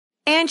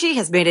Angie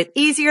has made it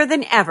easier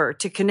than ever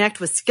to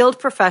connect with skilled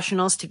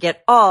professionals to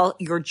get all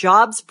your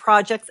jobs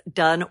projects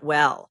done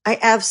well. I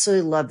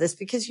absolutely love this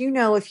because,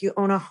 if you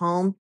own a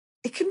home,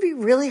 it can be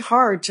really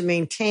hard to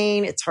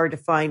maintain. It's hard to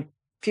find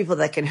people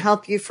that can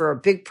help you for a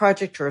big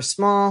project or a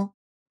small.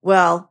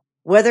 Well,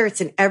 whether it's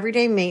in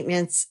everyday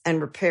maintenance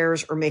and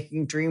repairs or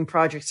making dream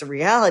projects a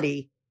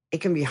reality, it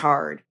can be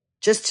hard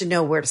just to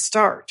know where to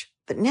start.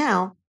 But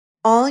now,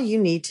 all you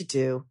need to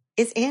do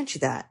is Angie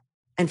that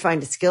and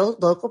find a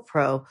skilled local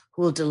pro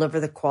who will deliver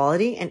the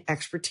quality and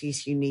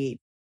expertise you need.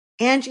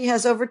 Angie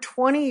has over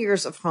 20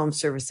 years of home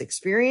service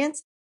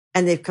experience,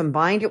 and they've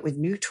combined it with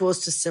new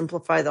tools to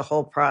simplify the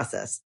whole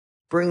process.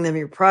 Bring them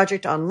your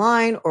project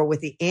online or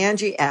with the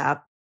Angie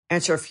app,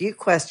 answer a few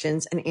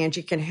questions, and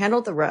Angie can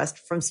handle the rest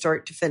from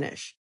start to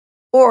finish.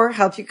 Or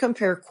help you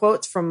compare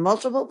quotes from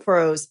multiple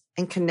pros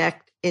and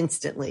connect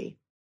instantly,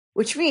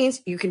 which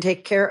means you can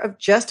take care of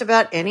just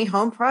about any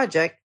home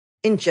project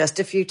in just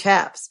a few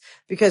taps.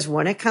 Because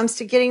when it comes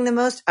to getting the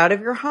most out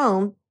of your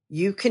home,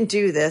 you can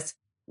do this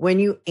when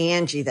you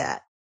Angie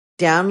that.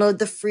 Download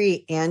the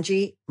free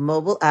Angie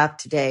mobile app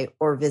today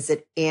or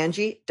visit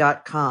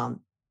Angie.com.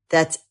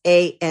 That's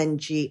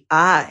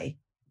ANGI.com.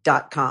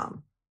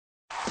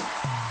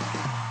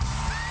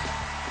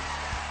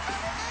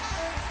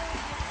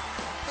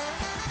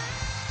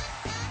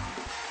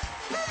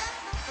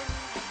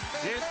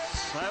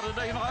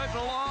 Saturday Night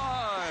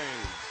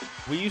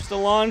Live. We used to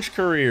launch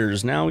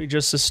careers. Now we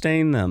just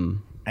sustain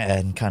them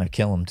and kind of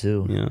kill them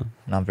too. Yeah,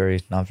 not very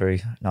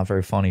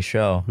funny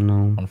show.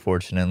 No,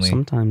 unfortunately.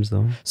 Sometimes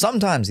though.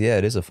 Sometimes, yeah,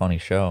 it is a funny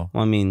show.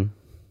 Well, I mean,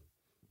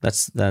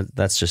 that's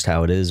just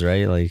how it is,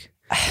 right? Like,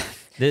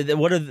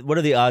 what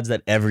are the odds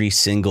that every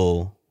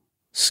single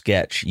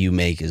sketch you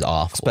make is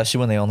awful? Especially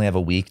when they only have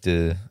a week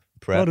to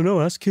prep. I don't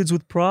know. Ask kids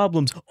with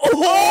problems.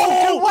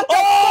 Oh, what the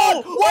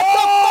fuck?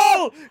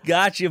 What the fuck?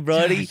 Gotcha,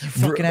 buddy. You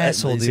fucking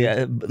asshole,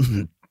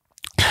 dude.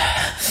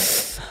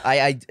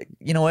 I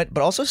you know what?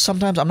 But also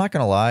sometimes I'm not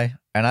gonna lie,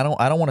 and I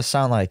don't want to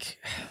sound like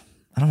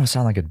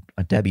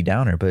a Debbie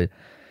Downer, but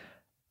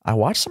I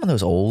watch some of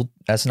those old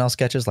SNL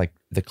sketches, like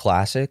the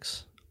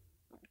classics,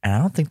 and I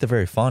don't think they're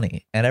very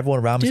funny. And everyone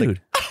around me's like,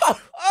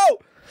 oh,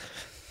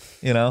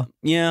 you know?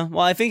 Yeah.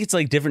 Well, I think it's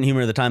like different humor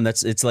at the time.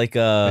 It's like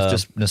it's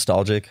just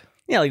nostalgic.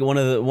 Yeah, like one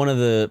of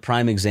the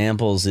prime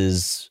examples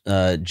is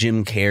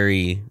Jim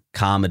Carrey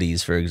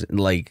comedies,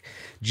 like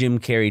Jim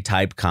Carrey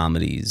type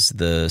comedies,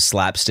 the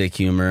slapstick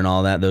humor and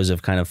all that. Those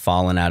have kind of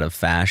fallen out of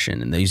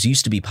fashion, and those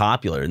used to be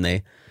popular, and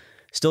they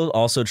still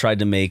also tried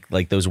to make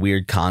like those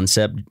weird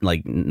concept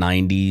like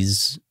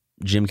 90s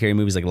Jim Carrey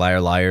movies like Liar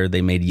Liar.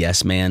 They made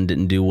Yes Man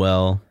didn't do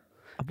well,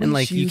 and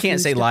like you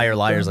can't say Liar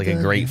Liar is like a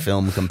great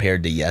film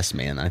compared to Yes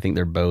Man. I think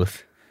they're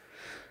both.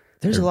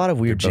 There's a lot of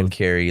weird Jim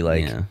Carrey,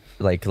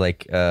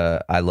 like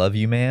I Love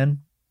You Man.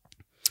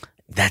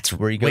 That's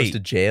where he goes to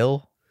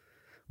jail.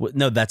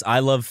 No, that's I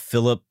Love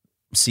Philip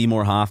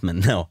Seymour Hoffman.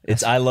 No,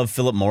 it's I Love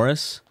Philip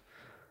Morris.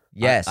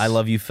 Yes, I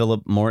Love You,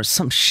 Philip Morris.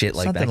 Some shit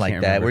like something that. Like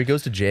that, remember. Where he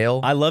goes to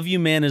jail. I Love You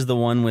Man is the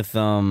one with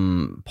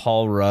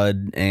Paul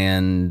Rudd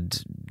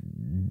and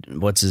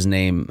what's his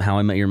name? How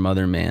I Met Your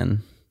Mother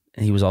Man.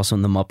 He was also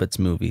in the Muppets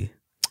movie.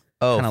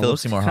 Oh, Philip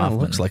Seymour Hoffman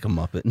looks like a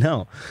Muppet.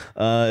 No,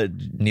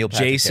 Neil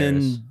Patrick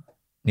Harris.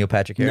 Neil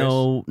Patrick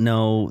Harris?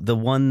 No, the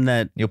one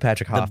that Neil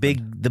Patrick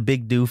Hoffman. The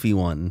big doofy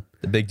one.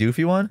 The big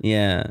doofy one?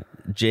 Yeah,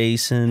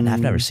 Jason. And I've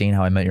never seen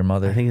How I Met Your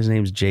Mother. I think his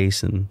name's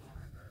Jason.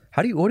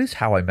 What is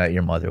How I Met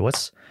Your Mother?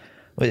 What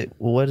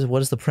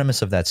is the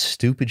premise of that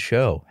stupid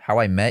show? How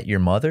I Met Your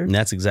Mother? And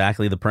that's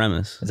exactly the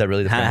premise. Is that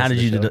really the premise?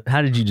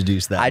 How did you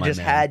deduce that? I just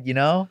had,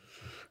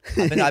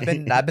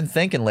 I've been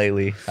thinking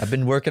lately. I've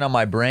been working on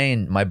my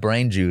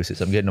brain juices.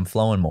 I'm getting them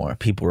flowing more.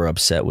 People were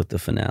upset with the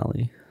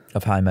finale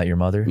of How I Met Your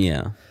Mother.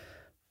 Yeah.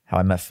 How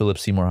I Met Philip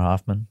Seymour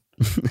Hoffman.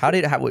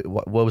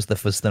 What was the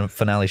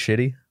finale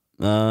shitty?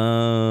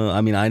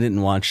 I mean, I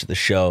didn't watch the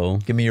show.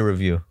 Give me your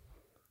review.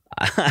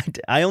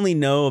 I only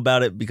know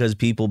about it because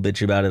people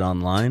bitch about it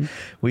online.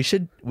 We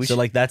should.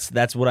 Like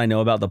that's what I know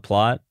about the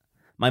plot.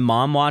 My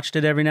mom watched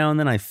it every now and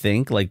then. I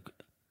think or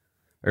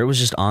it was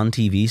just on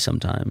TV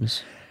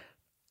sometimes.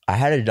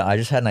 I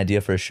just had an idea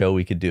for a show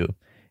we could do.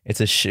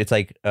 It's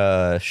like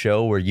a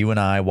show where you and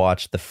I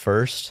watch the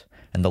first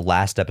and the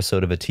last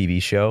episode of a TV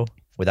show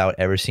without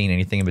ever seeing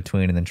anything in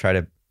between, and then try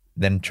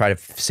to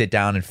sit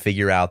down and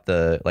figure out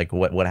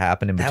what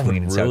happened in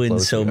between. That would ruin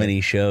so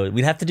many shows.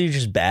 We'd have to do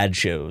just bad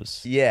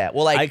shows. Yeah,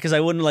 well, because I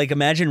wouldn't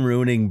imagine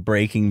ruining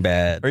Breaking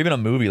Bad or even a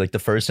movie like the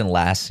first and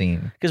last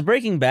scene. Because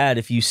Breaking Bad,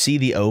 if you see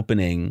the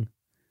opening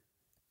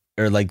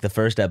or like the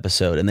first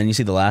episode and then you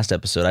see the last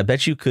episode, I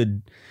bet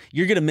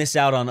you're gonna miss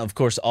out on, of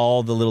course,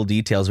 all the little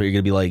details where you're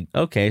gonna be like,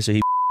 okay, so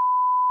he.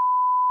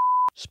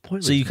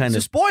 Spoilers. So you kind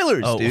of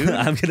spoilers, dude.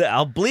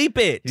 I'll bleep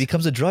it. He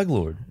becomes a drug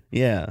lord.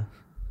 Yeah,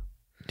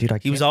 dude.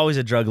 He was always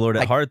a drug lord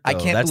at heart. Though. I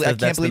can't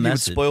believe you would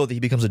spoil that he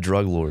becomes a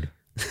drug lord.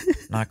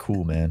 Not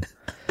cool, man.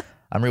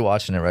 I'm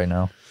rewatching it right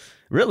now.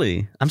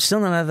 Really? I'm still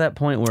not at that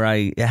point where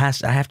I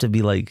have to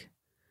be like,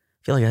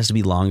 feel like it has to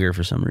be longer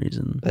for some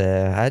reason.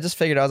 I just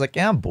figured, I was like,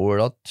 yeah, I'm bored.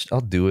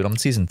 I'll do it. I'm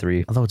season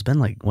 3. Although it's been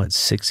like, what,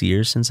 6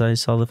 years since I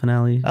saw the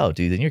finale? Oh,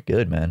 dude, then you're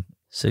good, man.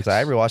 6. 'Cause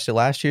I rewatched it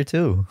last year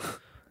too.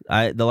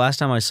 The last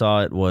time I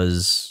saw it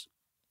was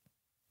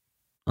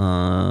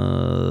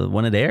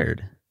when it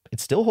aired. It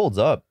still holds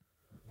up,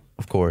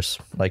 of course.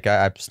 Like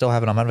I still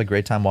have it. I'm having a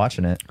great time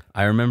watching it.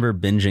 I remember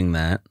binging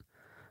that.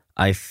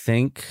 I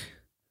think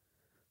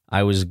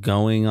I was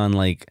going on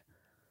like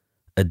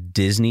a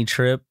Disney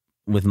trip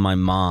with my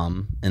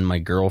mom, and my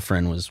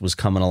girlfriend was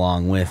coming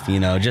along with, you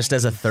know, just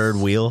as a third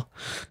wheel.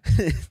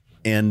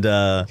 And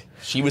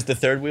She was the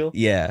third wheel?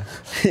 yeah.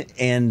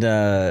 And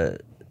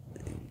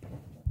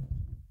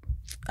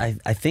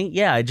I think,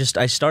 yeah,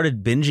 I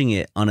started binging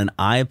it on an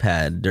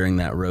iPad during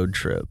that road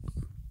trip.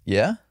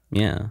 Yeah.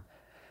 Yeah.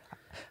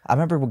 I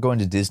remember going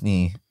to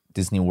Disney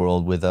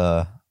World with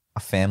a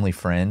family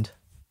friend,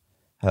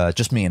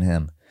 just me and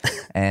him,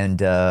 and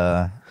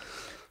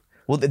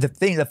well,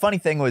 the funny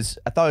thing was,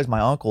 I thought it was my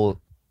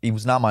uncle. He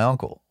was not my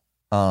uncle,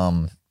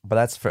 but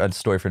that's a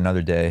story for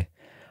another day.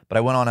 But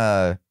I went on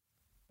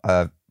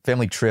a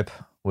family trip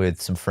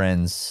with some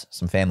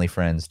family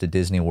friends to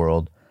Disney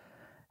World,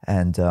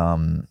 and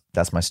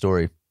that's my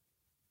story.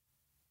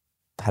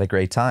 Had a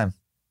great time.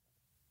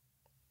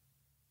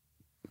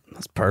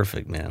 That's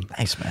perfect, man.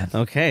 Thanks, man.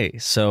 Okay,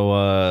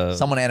 so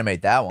Someone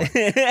animate that one.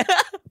 you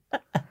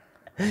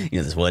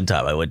know, this one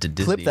time I went to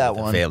Disney Clip that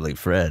with one. a family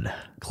friend.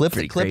 Clip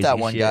crazy that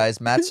one, shit. guys.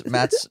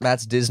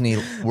 Matt's Disney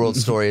World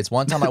story. It's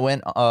one time I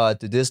went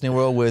to Disney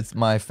World with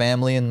my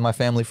family and my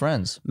family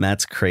friends.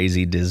 Matt's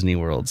crazy Disney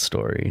World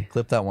story.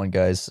 Clip that one,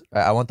 guys.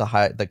 I want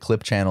the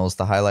clip channels,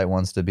 the highlight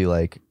ones, to be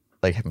like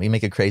we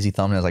make a crazy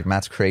thumbnail like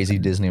Matt's crazy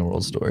Disney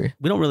World story.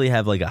 We don't really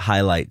have like a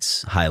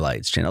highlights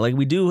channel. Like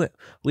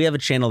we have a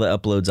channel that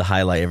uploads a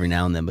highlight every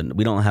now and then, but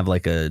we don't have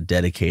like a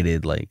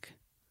dedicated like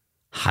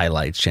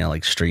highlights channel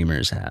like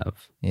streamers have.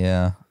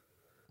 Yeah.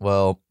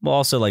 Well,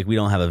 Also, like, we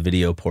don't have a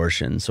video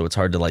portion, so it's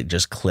hard to like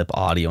just clip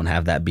audio and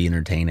have that be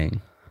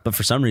entertaining. But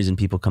for some reason,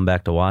 people come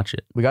back to watch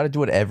it. we got to do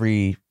what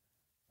every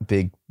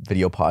big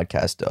video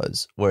podcast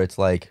does, where it's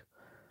like,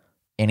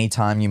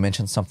 anytime you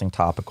mention something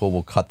topical,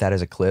 we'll cut that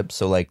as a clip.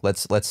 So like,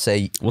 let's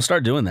say We'll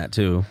start doing that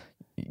too.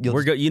 you'll,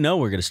 We're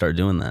going to start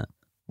doing that.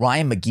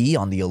 Ryan McGee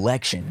on the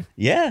election.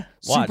 Yeah,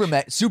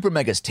 Super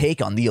Mega's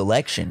take on the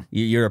election.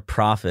 You're a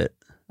prophet.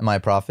 Am I a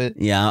prophet?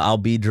 Yeah, I'll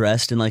be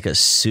dressed in like a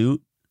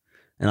suit,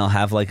 and I'll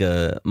have like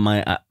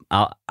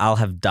I'll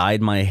have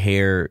dyed my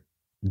hair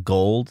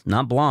gold,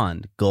 not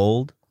blonde,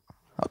 gold.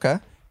 Okay.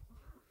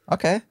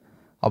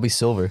 I'll be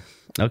silver.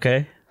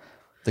 Okay,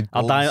 The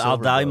I'll gold and dye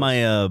silver rose.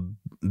 my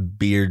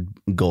beard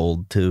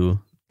gold too.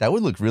 That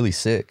would look really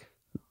sick.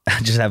 I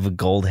just have a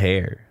gold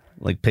hair.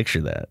 Like,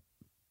 picture that.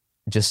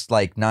 Just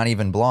like not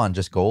even blonde,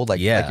 just gold.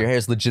 Like, Yeah. like your hair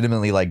is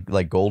legitimately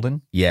like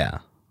golden. Yeah,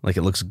 like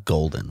it looks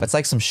golden. That's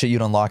like some shit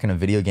you'd unlock in a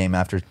video game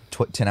after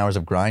 10 hours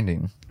of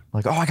grinding.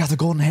 Like, oh, I got the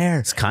golden hair.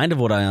 It's kind of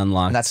what I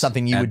unlocked. And that's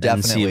something you would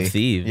in Sea definitely- of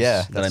Thieves.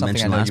 yeah, that that's I something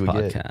mentioned I know last you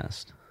would get.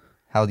 podcast.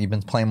 How you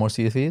been playing more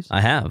Sea of Thieves?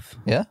 I have.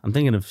 Yeah? I'm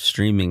thinking of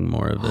streaming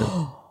more of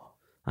it.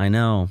 I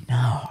know.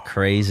 No.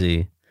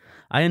 Crazy.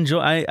 I enjoy.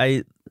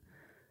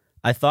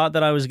 I thought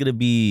that I was gonna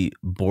be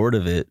bored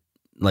of it.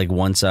 Like,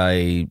 once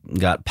I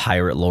got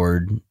Pirate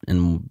Lord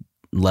and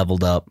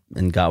leveled up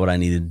and got what I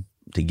needed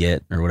to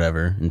get or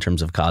whatever in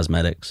terms of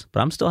cosmetics, but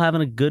I'm still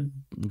having a good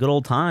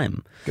old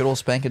time. Good old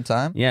spanking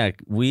time. Yeah,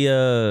 we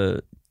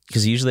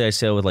because usually I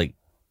sail with like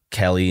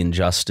Kelly and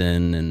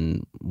Justin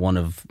and one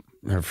of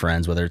her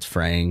friends, whether it's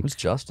Frank Who's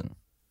Justin?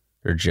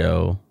 or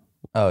Joe.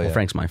 Oh, Well, yeah.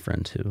 Frank's my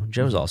friend too.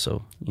 Joe's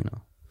also, you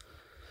know,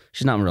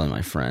 she's not really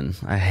my friend.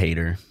 I hate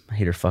her. I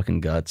hate her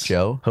fucking guts.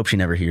 Joe? Hope she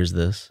never hears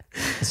this.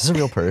 Is this a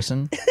real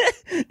person?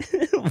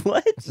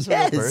 What? Is this a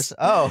real person?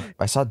 Oh.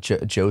 I saw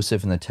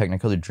Joseph in the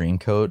Technicolor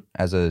Dreamcoat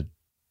as a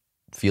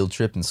field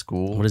trip in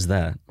school. What is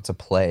that? It's a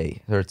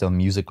play. Or it's a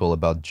musical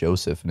about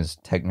Joseph and his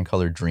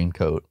Technicolor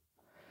Dreamcoat.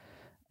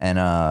 And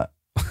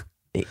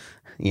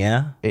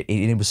Yeah.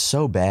 it was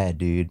so bad,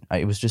 dude.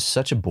 It was just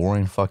such a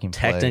boring fucking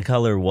play.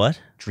 Technicolor what?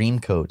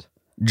 Dreamcoat.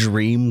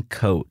 Dream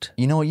coat.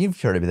 You know, you've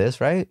heard of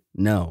this, right?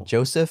 No.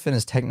 Joseph and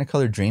his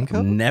Technicolor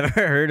Dreamcoat? Never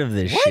heard of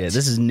this What? shit.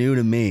 This is new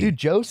to me. Dude,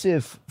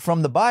 Joseph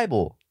from the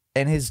Bible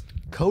and his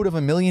coat of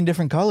a million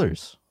different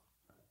colors.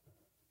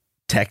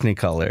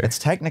 Technicolor. It's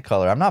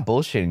Technicolor. I'm not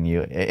bullshitting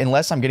you.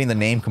 Unless I'm getting the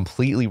name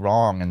completely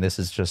wrong and this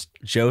is just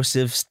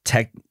Joseph's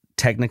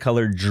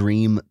Technicolor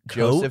Dream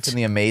Coat. Joseph and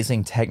the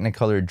Amazing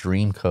Technicolor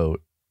Dreamcoat.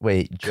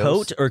 Wait,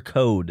 Coat or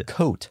code?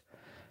 Coat.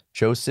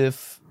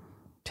 Joseph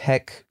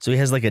Tech. So he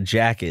has like a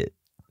jacket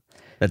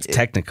that's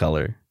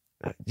Technicolor.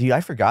 Dude,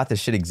 I forgot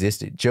this shit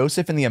existed.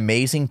 Joseph and the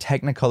Amazing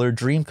Technicolor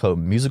Dreamcoat,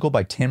 musical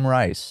by Tim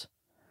Rice.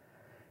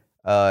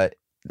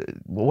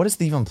 What is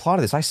the even plot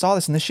of this? I saw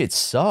this and this shit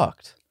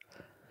sucked.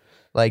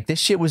 Like, this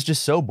shit was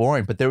just so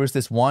boring. But there was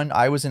this one,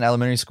 I was in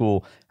elementary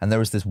school, and there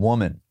was this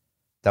woman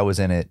that was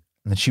in it,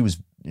 and she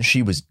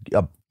was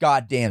a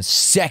goddamn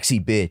sexy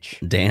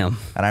bitch. Damn.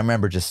 And I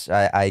remember just,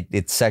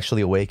 it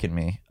sexually awakened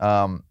me.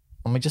 Let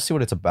me just see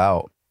what it's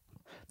about.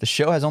 The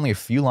show has only a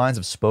few lines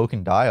of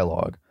spoken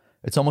dialogue.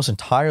 It's almost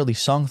entirely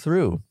sung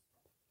through.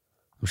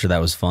 I'm sure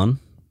that was fun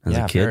as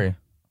a kid. Very.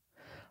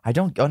 I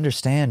don't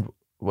understand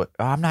what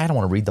I don't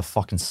want to read the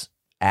fucking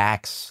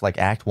acts, like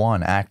Act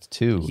 1, Act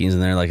 2. Isn't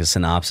there like a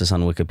synopsis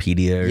on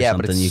Wikipedia or Yeah,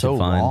 something but it's you so can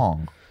find?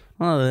 long.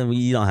 Well, then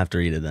you don't have to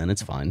read it then.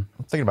 It's fine.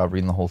 I'm thinking about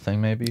reading the whole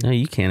thing maybe. No,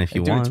 you can if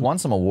you Dude, want. it's won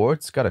some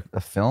awards. It's got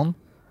a film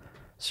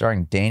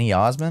starring Danny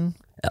Osmond.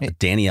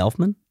 Danny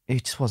Elfman?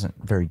 It just wasn't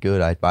very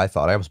good. I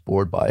thought I was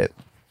bored by it.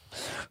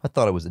 I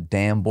thought it was a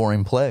damn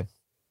boring play.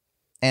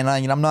 And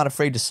I'm not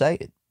afraid to say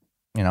it.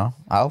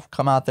 I'll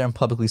come out there and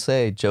publicly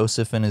say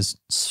Joseph and his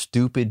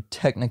stupid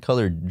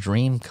Technicolor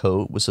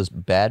Dreamcoat was a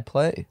bad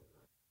play.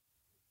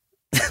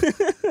 Does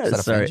that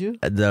offend you?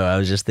 No, I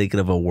was just thinking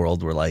of a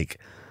world where like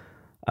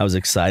I was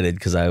excited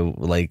because I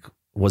like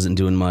wasn't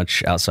doing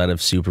much outside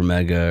of Super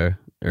Mega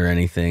or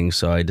anything,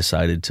 so I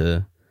decided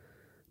to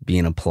be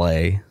in a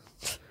play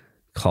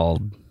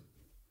called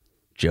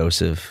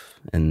Joseph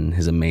and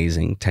his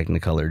amazing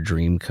Technicolor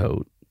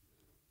Dreamcoat.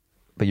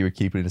 But you were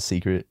keeping it a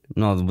secret.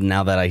 No,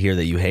 now that I hear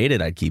that you hate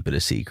it, I'd keep it a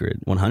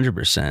secret,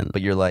 100%.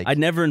 But you're like, I'd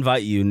never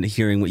invite you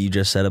hearing what you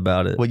just said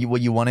about it. what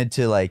you wanted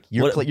to like.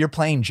 You're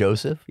playing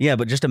Joseph Yeah,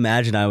 but just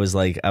imagine I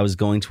was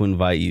going to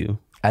invite you,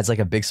 as like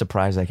a big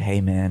surprise. Like,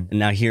 hey man, and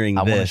now hearing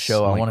I this,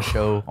 want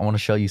to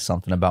show you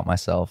something about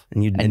myself.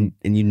 and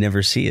you'd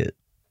never see it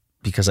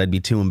because I'd be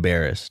too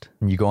embarrassed.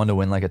 And you go on to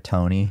win like a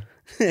Tony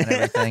and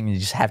everything. And you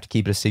just have to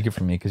keep it a secret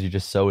from me because you're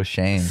just so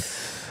ashamed.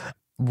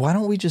 Why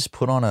don't we just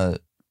put on a?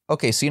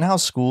 Okay, so you know how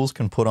schools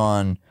can put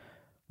on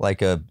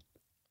like a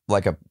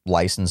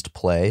licensed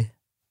play?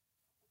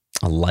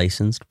 A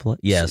licensed play?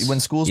 Yes. When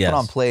schools put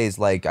on plays,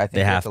 like I think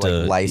they have to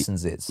like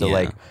license it. So yeah.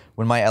 like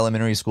when my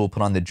elementary school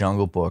put on The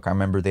Jungle Book, I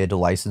remember they had to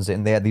license it,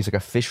 and they had these like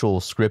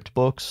official script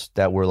books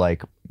that were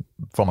like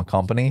from a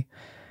company.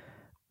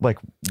 Like,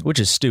 which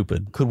is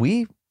stupid. could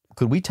we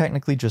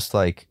technically just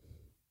like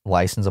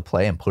license a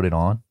play and put it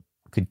on?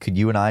 Could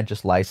you and I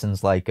just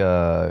license like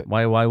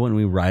Why wouldn't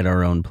we write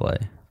our own play?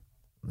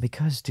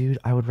 Because, dude,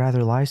 I would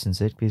rather license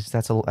it because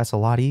that's a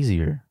lot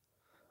easier.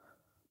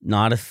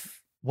 Not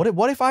if. What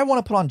if I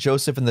want to put on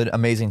Joseph and the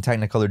Amazing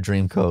Technicolor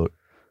Dreamcoat?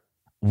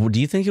 Do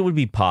you think it would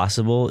be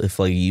possible if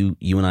like you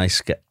and I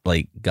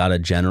like got a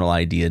general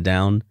idea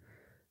down,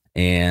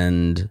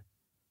 and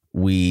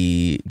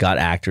we got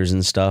actors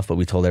and stuff, but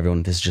we told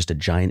everyone this is just a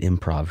giant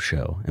improv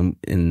show,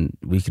 and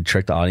we could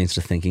trick the audience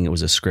to thinking it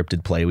was a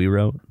scripted play we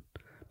wrote,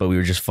 but we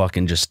were just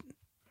fucking just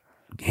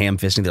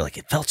ham-fisting. They're like,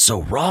 it felt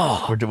so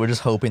raw. We're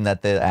just hoping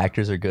that the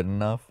actors are good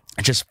enough.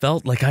 I just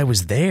felt like I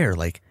was there.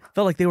 Like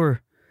felt like they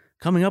were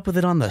coming up with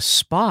it on the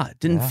spot.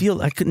 Didn't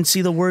feel I couldn't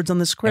see the words on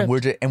the script.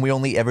 And we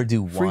only ever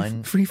do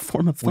one free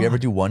form of thought. We ever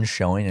do one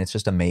showing, and it's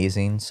just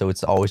amazing. So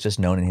it's always just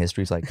known in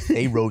history. It's like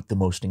they wrote the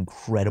most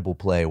incredible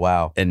play.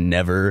 Wow, and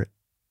never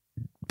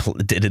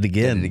did it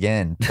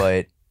again.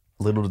 But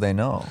little do they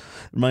know.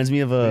 Reminds me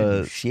of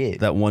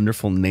that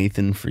wonderful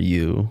Nathan For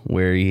You,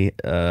 where he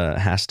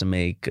has to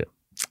make.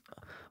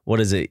 What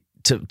is it?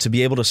 To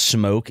be able to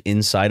smoke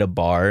inside a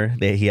bar,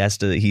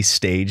 he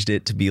staged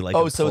it to be like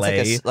a so play.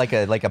 It's like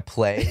a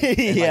play.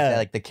 And Yeah.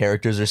 like the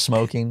characters are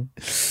smoking.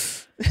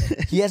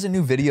 He has a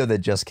new video that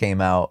just came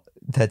out.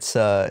 That's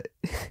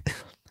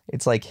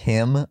it's like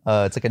him.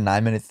 It's like a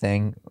 9-minute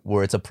thing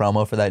where it's a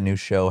promo for that new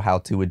show, How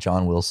To with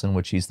John Wilson,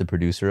 which he's the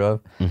producer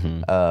of.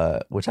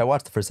 Which I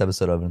watched the first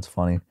episode of, and it's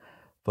funny,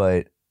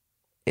 but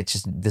it's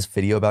just this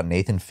video about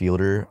Nathan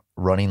Fielder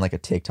running like a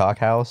TikTok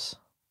house.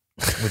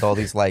 With all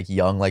these like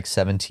young, like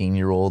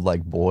 17-year-old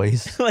like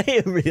boys.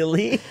 Wait,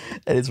 really?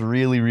 And it's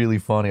really, really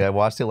funny. I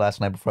watched it last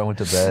night before I went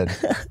to bed.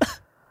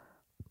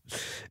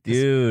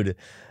 Dude,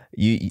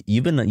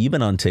 you've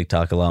been on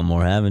TikTok a lot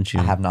more, haven't you?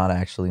 I have not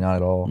actually, not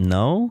at all.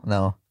 No?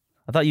 No.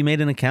 I thought you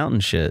made an account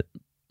and shit.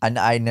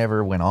 I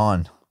never went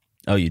on.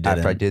 Oh, you didn't?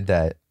 After I did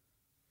that.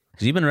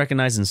 Because you've been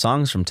recognizing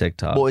songs from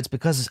TikTok. Well, it's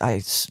because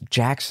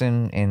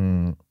Jackson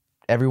and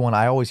everyone,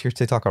 I always hear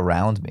TikTok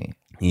around me.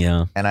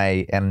 Yeah.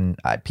 And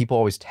people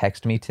always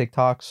text me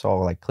TikTok, so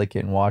I'll like click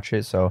it and watch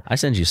it. So I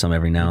send you some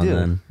every now and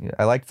then. Yeah,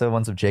 I like the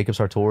ones of Jacob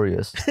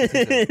Sartorius.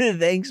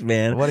 Thanks,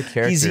 man. What a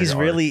character. He's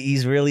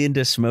really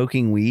into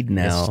smoking weed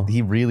now.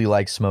 He really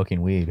likes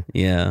smoking weed.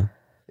 Yeah.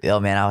 Yo,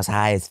 man, I was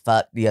high as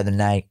fuck the other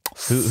night.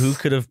 Who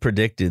could have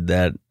predicted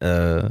that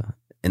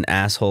an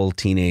asshole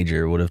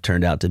teenager would have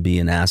turned out to be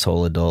an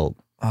asshole adult?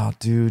 Oh,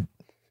 dude.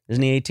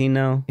 Isn't he 18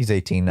 now? He's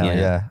 18 now,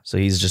 yeah. So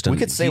he's just We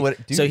could say what...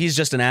 Dude, so he's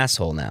just an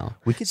asshole now.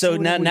 We could so say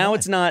what now we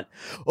it's not,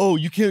 oh,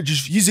 you can't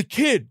just, he's a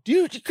kid.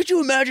 Dude, could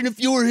you imagine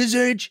if you were his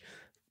age?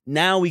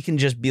 Now we can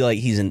just be like,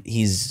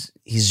 he's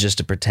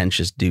just a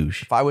pretentious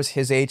douche. If I was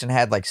his age and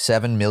had like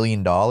 $7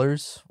 million,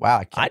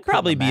 wow, I'd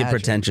probably be a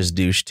pretentious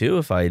douche too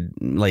if I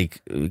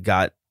like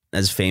got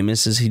as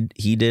famous as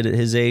he did at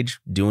his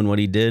age, doing what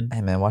he did. Hey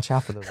man, watch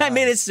out for those. I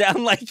made it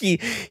sound like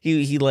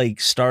he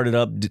like started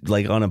up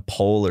like on a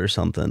pole or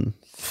something.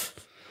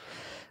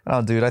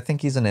 Oh, dude, I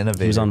think he's an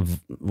innovator. He was on,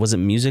 was it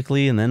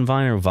Musically and then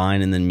Vine, or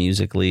Vine and then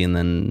Musically and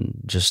then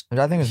just?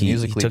 I think it was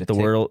Musically. He took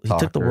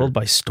the world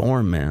by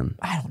storm, man.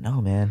 I don't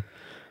know, man.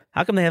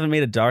 How come they haven't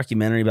made a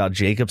documentary about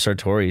Jacob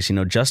Sartorius? You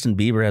know, Justin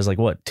Bieber has like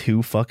what,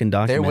 2 fucking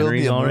documentaries There will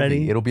be a already?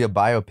 movie. It'll be a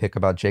biopic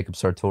about Jacob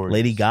Sartorius.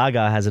 Lady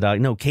Gaga has a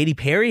no, Katy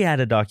Perry had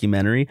a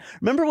documentary.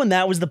 Remember when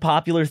that was the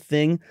popular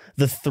thing?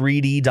 The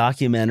 3D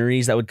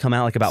documentaries that would come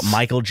out like about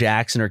Michael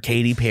Jackson or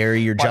Katy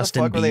Perry or Why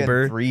Justin the fuck were they in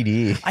Bieber.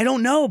 3D. I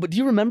don't know, but do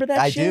you remember that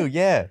I shit? do,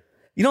 yeah.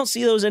 You don't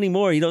see those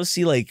anymore. You don't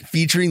see like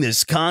featuring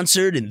this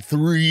concert in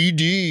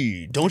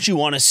 3D. Don't you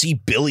want to see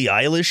Billie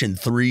Eilish in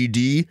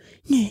 3D?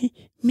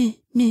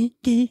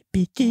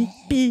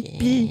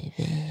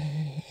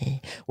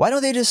 Why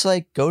don't they just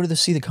like go to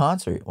see the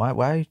concert? Why?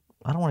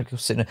 I don't want to go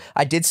sit in.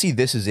 I did see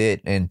This Is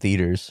It in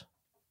theaters.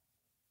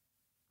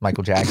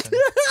 Michael Jackson.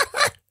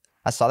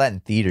 I saw that in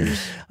theaters.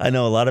 I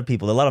know a lot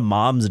of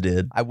moms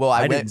did. I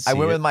didn't went see it.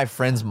 with my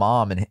friend's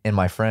mom and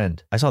my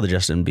friend. I saw the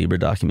Justin Bieber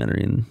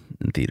documentary in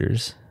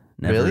theaters.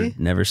 Really?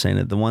 Never seen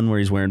it. The one where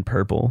he's wearing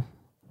purple.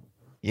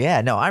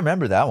 Yeah, no, I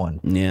remember that one.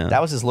 Yeah. That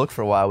was his look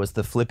for a while, was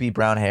the flippy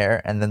brown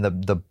hair and then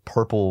the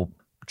purple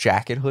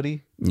jacket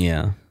hoodie.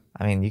 Yeah.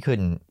 I mean, you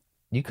couldn't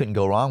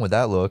go wrong with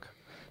that look.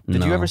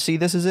 Did you No. ever see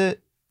This Is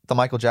It? The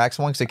Michael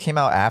Jackson one? Because it came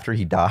out after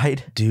he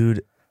died.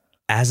 Dude,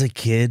 as a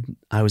kid,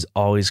 I was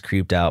always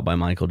creeped out by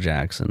Michael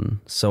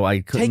Jackson. So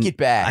I couldn't Take it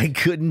back. I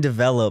couldn't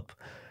develop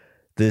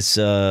this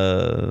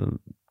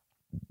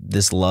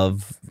this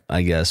love,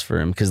 I guess, for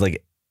him. Because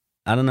like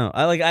I don't know.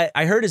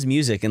 I heard his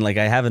music and like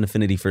I have an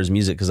affinity for his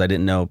music because I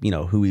didn't know,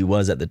 who he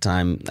was at the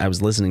time I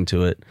was listening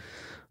to it.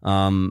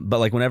 But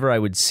like whenever I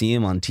would see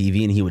him on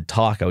TV and he would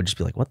talk, I would just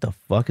be like, what the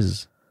fuck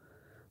is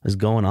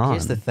going on?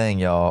 Here's the thing,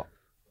 y'all.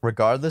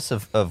 Regardless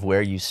of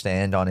where you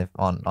stand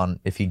on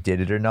if he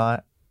did it or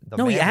not, the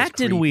No, man he was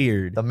acted creepy.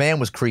 weird. The man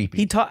was creepy.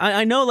 He taught.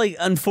 I know, like,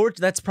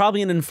 that's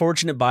probably an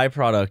unfortunate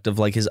byproduct of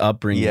like his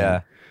upbringing.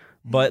 Yeah.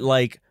 But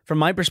like from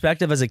my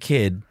perspective as a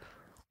kid,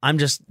 I'm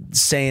just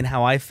saying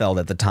how I felt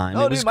at the time.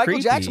 No, It was dude, Michael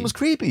creepy. Jackson was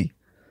creepy.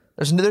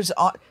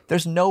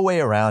 There's no way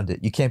around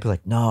it. You can't be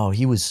like, no,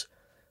 he was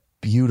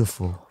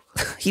beautiful,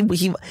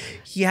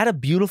 He had a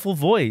beautiful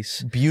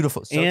voice,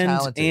 beautiful, so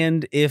talented.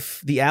 and if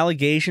the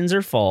allegations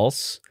are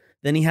false,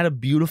 then he had a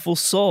beautiful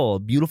soul, a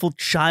beautiful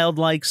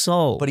childlike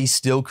soul. But he's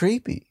still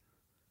creepy.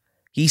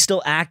 he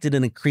still acted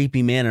in a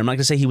creepy manner. I'm not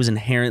gonna say he was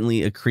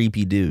inherently a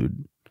creepy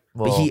dude.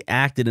 Well, But he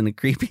acted in a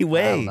creepy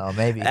way. I don't know,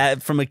 maybe.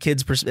 From a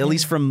kid's perspective, at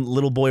least from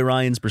little boy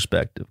Ryan's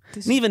perspective.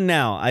 And even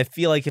now, I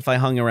feel like if I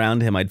hung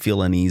around him, I'd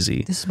feel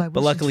uneasy. This is my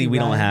But wishy luckily, we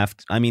don't Ryan. have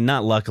to. I mean,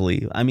 not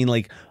luckily. I mean,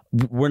 like,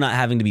 we're not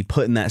having to be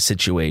put in that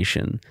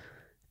situation.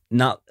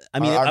 Not, I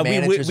mean, our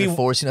managers we are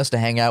forcing us to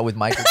hang out with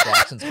Michael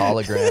Jackson's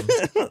hologram.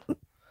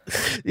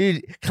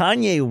 Dude,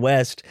 Kanye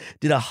West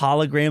did a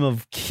hologram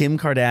of Kim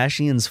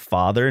Kardashian's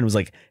father and was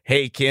like,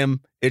 "Hey, Kim,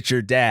 it's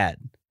your dad.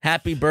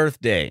 Happy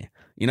birthday.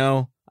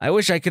 I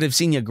wish I could have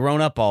seen you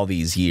grown up all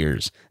these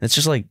years." It's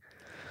just like,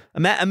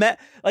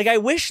 like I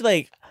wish,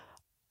 like,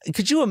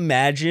 could you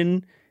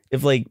imagine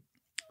if like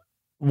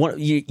one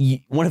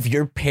of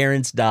your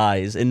parents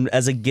dies and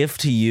as a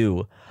gift to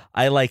you,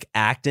 I like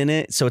act in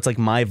it, so it's like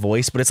my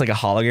voice, but it's like a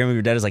hologram of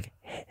your dad is like,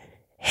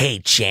 "Hey,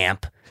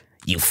 champ,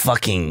 you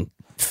fucking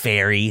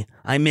fairy,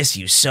 I miss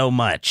you so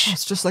much."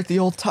 It's just like the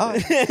old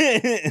time.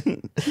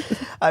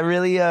 I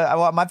really,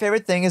 my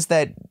favorite thing is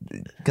that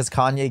because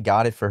Kanye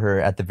got it for her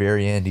at the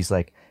very end, he's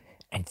like,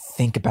 and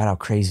think about how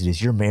crazy it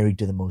is. You're married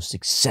to the most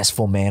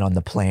successful man on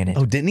the planet.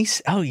 Oh, didn't he?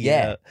 Oh, yeah.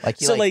 Yeah. Like,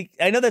 he, so, like-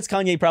 I know that's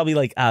Kanye probably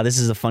like, this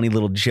is a funny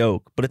little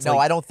joke, but it's No,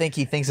 like, I don't think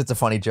he thinks it's a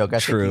funny joke. I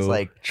think True, he's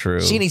like, true.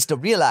 she needs to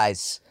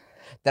realize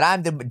that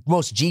I'm the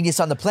most genius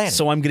on the planet.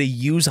 so I'm going to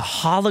use a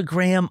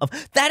hologram of,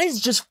 that is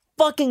just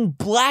fucking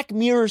Black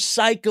Mirror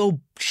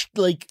psycho,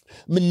 like,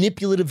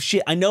 manipulative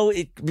shit. I know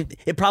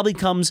it probably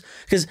comes,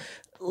 because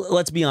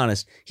let's be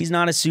honest, he's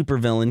not a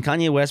supervillain.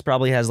 Kanye West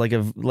probably has like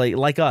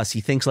us,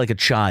 he thinks like a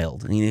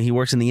child. He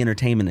works in the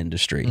entertainment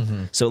industry.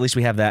 So at least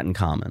we have that in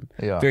common.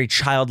 Yeah. Very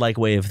childlike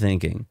way of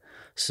thinking.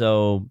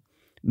 So,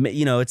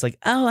 it's like,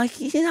 oh, I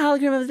can get a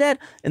hologram of his dad.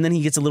 And then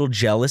he gets a little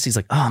jealous. He's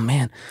like, oh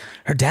man,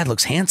 her dad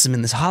looks handsome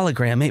in this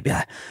hologram. Maybe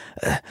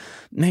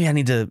I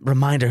need to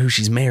remind her who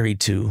she's married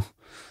to.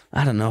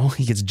 I don't know.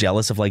 He gets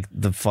jealous of like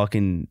the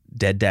fucking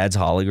dead dad's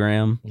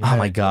hologram. You're Oh my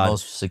married to God. the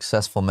most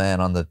successful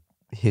man on the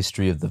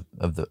history of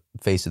the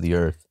face of the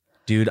earth.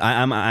 Dude,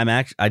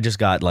 I just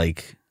got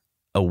like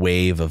a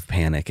wave of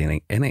panic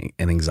and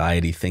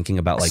anxiety thinking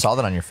about I like saw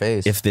that on your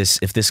face. if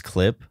this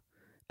clip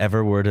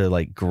ever were to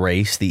like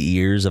grace the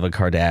ears of a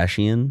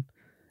Kardashian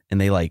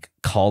and they like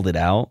called it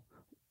out,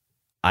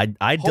 I'd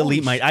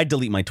delete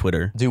my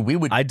Twitter.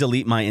 Dude, I'd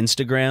delete my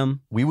Instagram.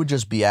 we would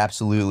just be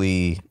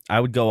absolutely I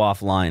would go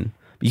offline.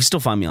 But you can still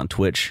find me on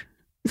Twitch.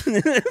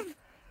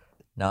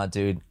 nah,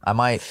 dude. I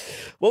might.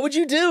 What would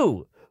you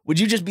do? Would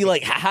you just be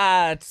like,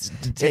 haha, If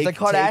the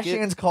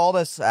Kardashians called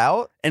us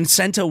out, and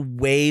sent a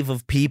wave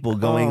of people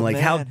going Oh, like,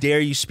 how man.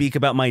 dare you speak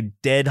about my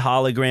dead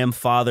hologram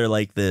father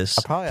like this?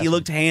 I probably He have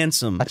looked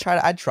handsome.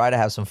 I'd try to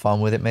have some fun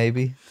with it.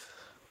 Maybe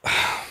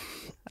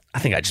I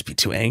think I'd just be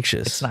too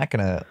anxious. it's not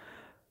gonna.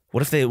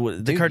 What if the Dude, use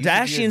it to your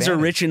Kardashians are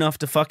advantage. rich enough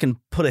to fucking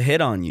put a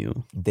hit on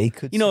you? They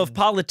could. You know, if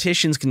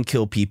politicians can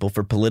kill people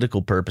for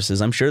political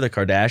purposes, I'm sure the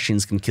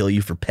Kardashians can kill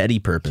you for petty do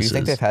you purposes.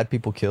 think they've had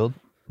people killed?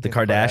 The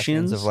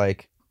Kardashians? Have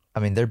like, I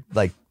mean, they're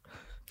like,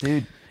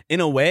 dude. In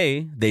a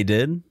way, they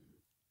did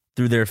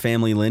through their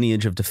family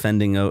lineage of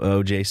defending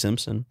O.J.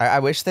 Simpson. I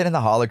wish that in the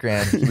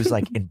hologram he was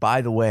like, and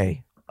by the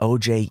way,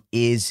 OJ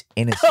is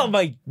innocent. Oh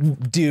my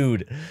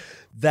dude,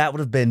 that would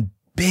have been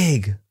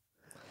big.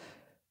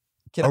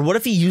 Or what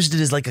if he used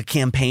it as like a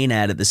campaign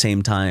ad at the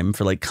same time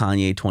for like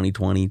Kanye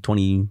 2020,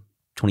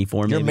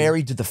 2024 maybe? You're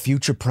married to the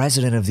future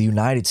president of the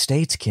United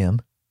States,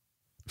 Kim.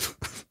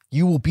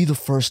 You will be the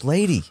first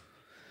lady.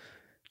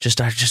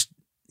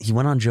 He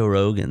went on Joe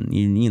Rogan.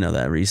 You know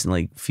that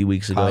recently, like a few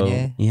weeks ago.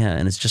 Kanye? Yeah,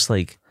 and it's just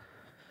like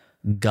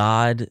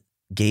God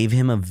gave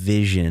him a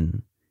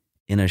vision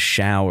in a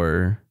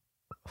shower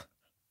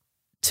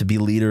to be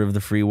leader of the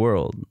free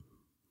world.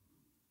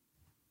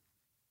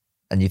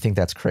 And you think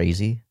that's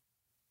crazy?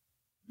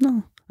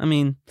 No. I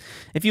mean,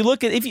 if you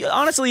look at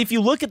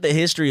the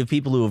history of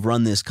people who have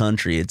run this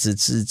country,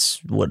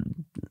 it's what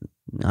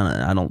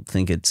I don't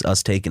think it's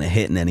us taking a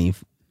hit in any.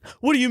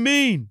 What do you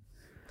mean?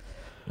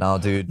 No,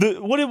 dude.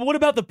 What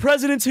about the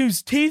presidents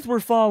whose teeth were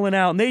falling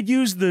out and they'd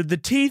use the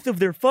teeth of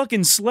their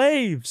fucking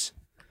slaves?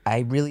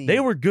 They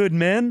were good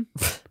men.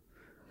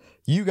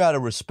 You got to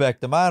respect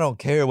them. I don't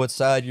care what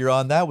side you're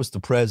on. That was the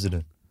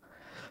president.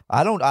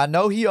 I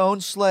know he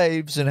owned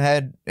slaves and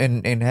had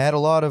a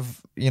lot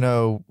of,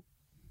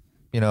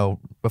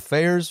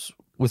 affairs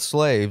with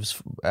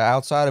slaves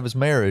outside of his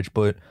marriage,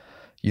 but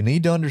you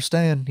need to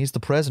understand he's the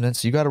president,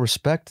 so you got to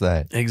respect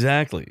that.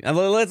 Exactly. And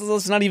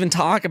let's not even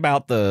talk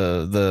about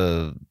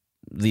the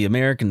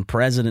American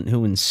president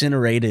who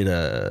incinerated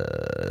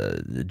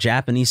a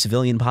Japanese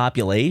civilian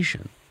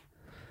population.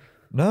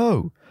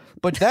 No.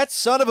 But that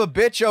son of a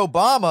bitch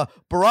Obama,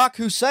 Barack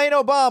Hussein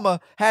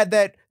Obama, had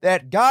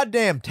that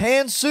goddamn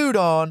tan suit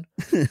on,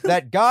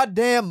 that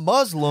goddamn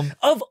Muslim.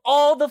 Of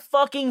all the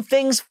fucking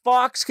things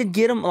Fox could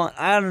get him on,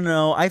 I don't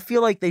know. I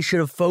feel like they should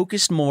have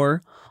focused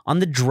more on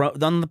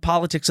the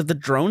politics of the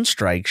drone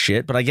strike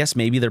shit, but I guess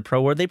maybe they're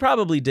pro-war. They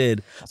probably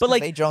did. But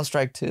like they drone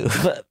strike too.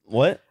 But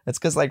what? It's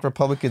because like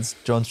Republicans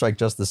drone strike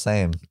just the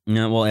same.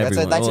 Yeah, well,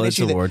 everyone. That's an it's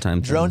issue. a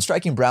wartime Drone thing.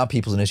 striking brown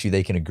people is an issue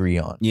they can agree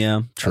on.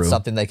 Yeah, true. That's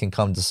something they can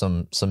come to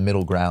some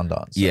middle ground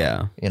on. So,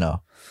 Yeah.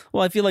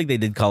 Well, I feel like they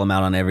did call him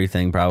out on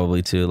everything,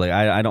 probably too. Like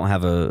I don't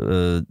have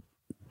a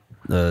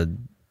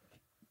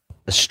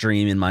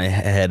stream in my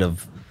head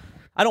of.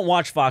 I don't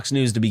watch Fox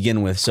News to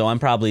begin with, so I'm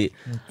probably.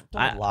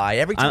 Don't lie.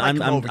 Every time I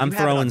come over, I'm you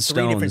have it throwing on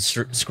three different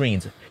stones.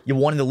 screens. You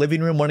have one in the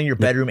living room, one in your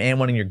bedroom, and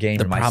one in your game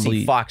room. I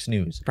see Fox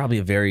News. Probably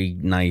a very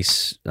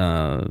nice,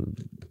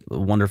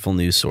 wonderful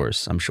news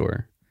source. I'm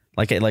sure,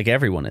 like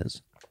everyone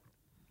is.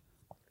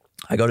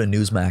 I go to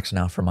Newsmax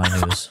now for my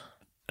news.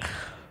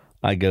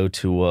 I go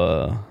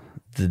to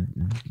the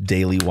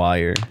Daily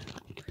Wire.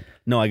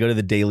 No, I go to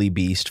the Daily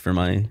Beast for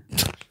my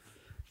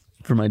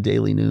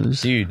daily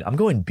news. Dude, I'm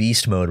going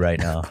beast mode right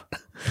now.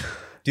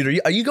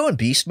 Dude, are you going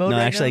beast mode? No,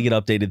 right actually, now?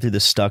 I get updated through the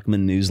Stuckman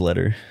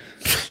newsletter.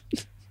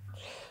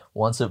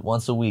 Once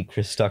a week,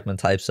 Chris Stuckman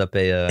types up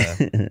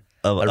a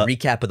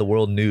recap of the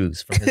world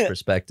news from his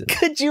perspective.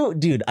 Could you,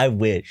 dude? I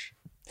wish.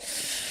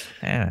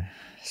 Yeah.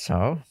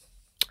 So,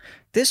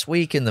 this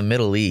week in the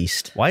Middle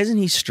East, Why isn't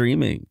he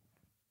streaming?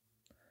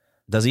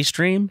 Does he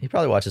stream? he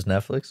probably watches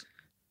Netflix.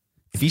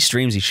 If he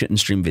streams, he shouldn't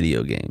stream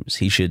video games.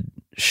 He should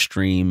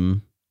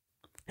stream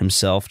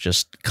himself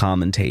just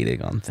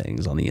commentating on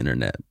things on the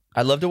internet.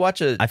 I'd love to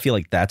watch I feel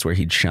like that's where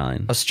he'd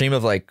shine. a stream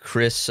of like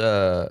Chris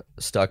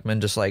Stuckman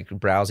just like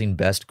browsing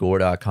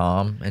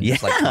bestgore.com and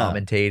just like Yeah.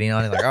 commentating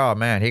on it. Like, oh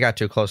man, he got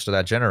too close to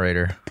that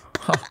generator.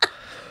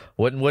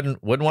 Wouldn't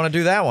want to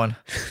do that one.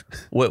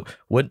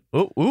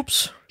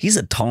 Oops. He's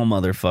a tall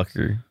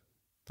motherfucker.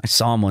 I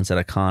saw him once at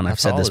a con. How I've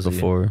said tall this is he?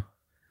 before.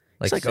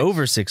 He's like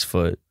over 6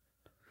 foot.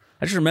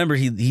 I just remember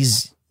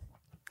he's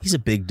a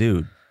big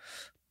dude.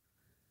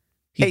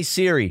 Hey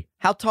Siri,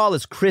 how tall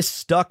is Chris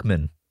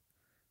Stuckman?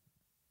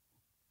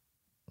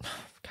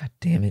 God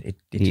damn it! It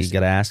You just,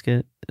 gotta ask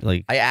it.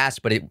 Like I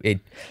asked, but it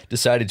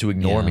decided to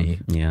ignore me.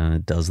 Yeah,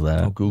 it does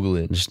that. I'll Google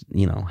it. Just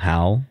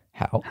how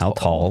How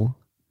tall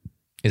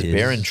is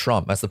Barron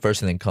Trump? That's the first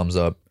thing that comes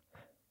up.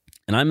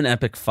 And I'm an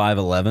epic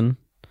 5'11".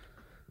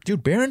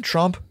 Dude, Barron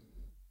Trump.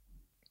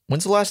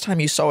 When's the last time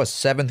you saw a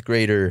 7th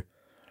grader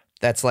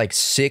that's like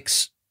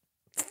 6'4"?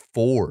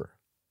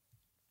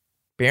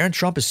 Barron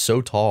Trump is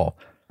so tall.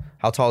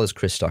 How tall is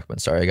Chris Stuckman?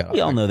 Sorry, I got.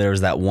 We all know there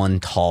was that one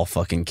tall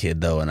fucking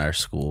kid though in our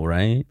school,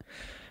 right?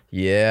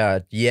 Yeah.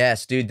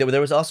 Yes, dude.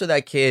 There was also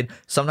that kid.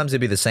 Sometimes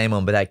it'd be the same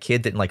one, but that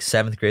kid that in like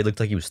 7th grade looked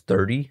like he was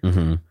 30.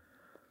 Mm-hmm.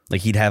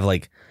 Like he'd have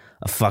like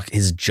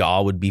his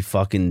jaw would be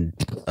fucking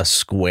a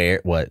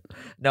square. What?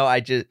 No,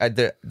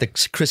 the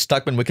Chris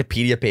Stuckman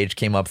Wikipedia page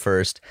came up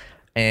first,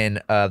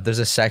 and there's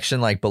a section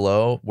like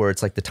below where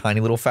it's like the tiny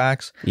little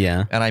facts.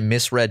 Yeah. And I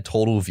misread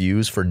total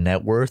views for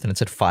net worth, and it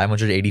said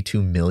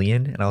 582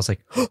 million, and I was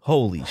like,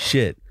 Holy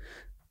shit.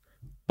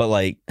 But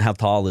like, how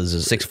tall is it?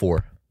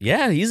 6'4".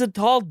 Yeah, he's a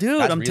tall dude.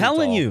 Guy's I'm really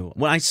telling tall. you.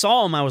 When I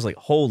saw him, I was like,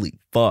 holy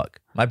fuck.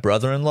 My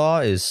brother-in-law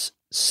is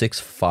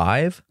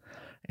 6'5",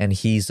 and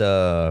he's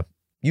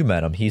you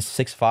met him. He's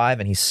 6'5",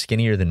 and he's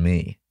skinnier than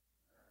me.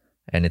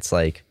 And it's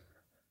like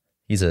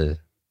he's a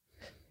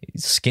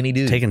skinny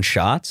dude. Taking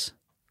shots?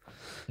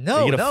 No,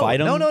 Are you gonna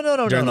fight him no,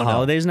 during the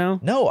holidays now?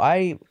 No,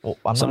 I'm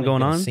Something not going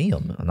going on? to see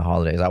him on the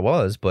holidays. I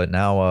was, but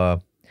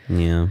now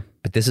Yeah.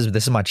 but this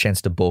is my chance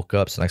to bulk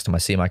up. So next time I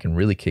see him, I can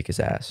really kick his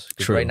ass.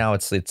 'Cause True. right now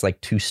it's like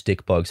two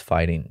stick bugs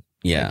fighting.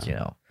 Yeah. Like, you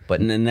know.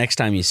 But And then next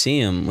time you see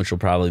him, which will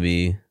probably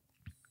be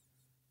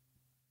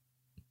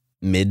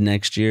mid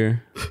next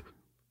year,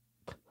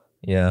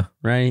 yeah,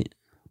 right?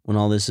 When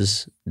all this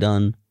is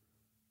done.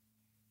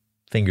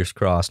 fingers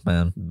crossed,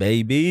 man.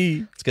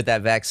 Baby. Let's get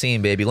that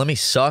vaccine, baby. Let me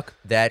suck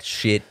that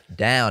shit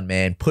down,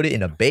 man. Put it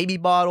in a baby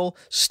bottle,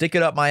 stick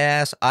it up my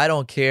ass. I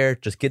don't care.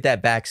 Just get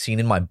that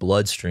vaccine in my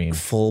bloodstream.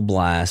 Full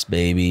blast,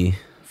 baby.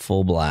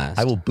 Full blast.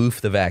 I will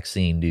boof the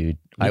vaccine, dude.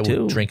 Me I will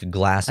too. drink a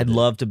glass of I'd it.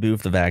 love to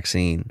boof the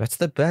vaccine. That's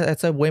the best.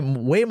 That's a way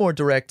more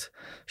direct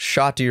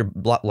shot to your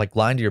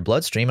line to your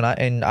bloodstream,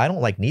 and I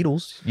don't like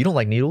needles. You don't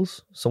like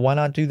needles, so why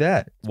not do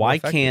that? It's more Why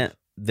effective. can't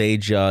they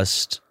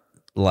just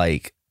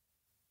like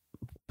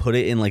put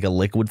it in like a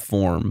liquid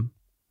form?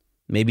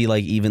 Maybe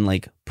like even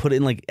like put it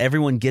in like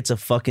everyone gets a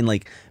fucking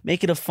like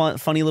make it a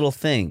funny little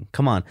thing.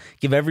 Come on,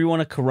 give everyone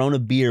a Corona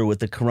beer with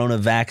the Corona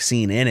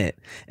vaccine in it,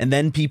 and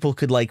then people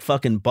could like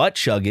fucking butt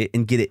chug it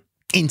and get it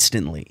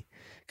instantly.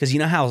 Because you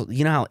know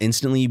how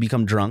instantly you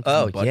become drunk when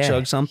Oh, you butt yeah,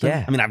 chug something.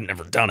 yeah. I mean, I've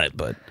never done it,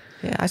 but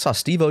Yeah, I saw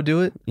Steve-O do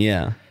it,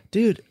 yeah,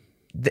 dude.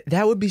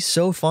 That would be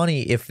so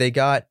funny if they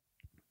got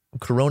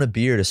Corona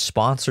beer to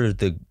sponsor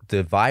the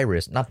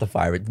virus, not the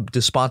virus,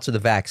 to sponsor the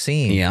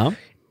vaccine. yeah.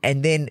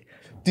 And then,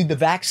 dude, the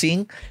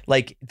vaccine,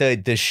 like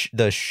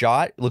the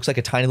shot looks like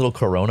a tiny little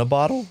Corona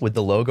bottle with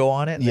the logo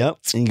on it. Yep.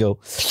 And you go.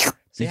 So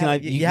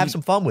You have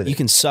some fun with it. You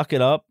can suck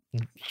it up.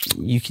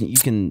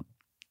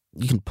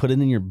 You can put it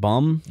in your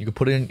bum. You can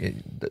put it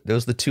in.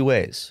 Those are the two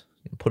ways.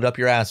 You can put it up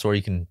your ass, or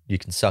you can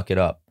suck it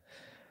up.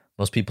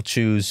 Most people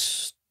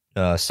choose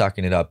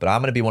sucking it up, but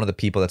I'm gonna be one of the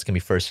people that's gonna be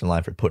first in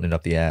line for putting it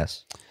up the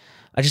ass.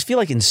 I just feel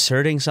like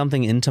inserting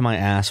something into my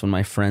ass when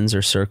my friends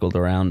are circled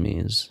around me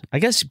is. I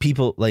guess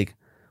people like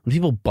when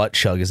people butt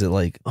chug. Is it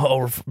like,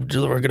 oh,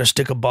 we're gonna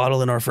stick a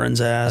bottle in our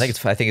friend's ass?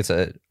 I think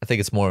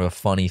it's more of a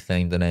funny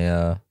thing than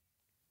a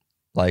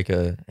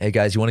hey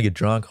guys, you want to get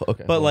drunk?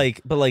 Okay, But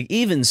like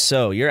even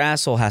so, your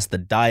asshole has to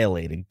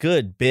dilate a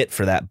good bit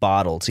for that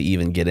bottle to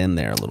even get in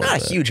there a little not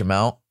bit. a huge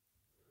amount.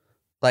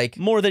 Like,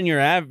 More than your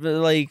average.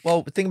 Like,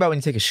 well, think about when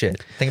you take a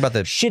shit. Think about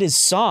the shit is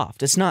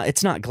soft. It's not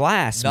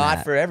glass. not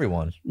Matt. for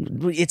everyone.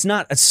 It's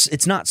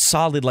not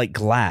solid like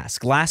glass.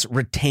 Glass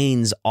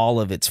retains all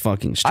of its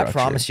fucking structure. I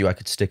promise you, I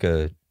could stick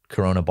a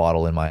Corona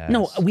bottle in my ass.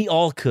 No, we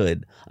all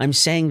could. I'm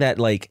saying that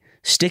like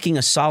sticking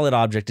a solid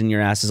object in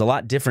your ass is a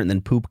lot different than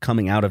poop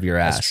coming out of your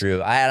ass. that's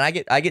true. I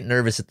get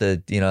nervous at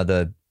the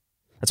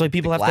That's why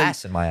people have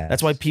glass to. in my ass.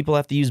 That's why people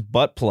have to use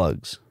butt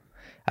plugs.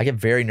 I get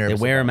very They nervous.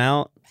 wear them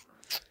out.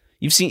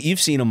 You've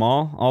seen them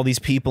all. All these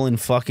people in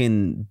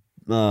fucking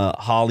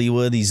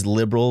Hollywood, these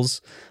liberals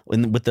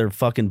with their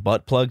fucking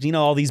butt plugs. You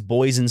know, all these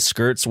boys in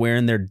skirts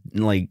wearing their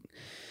like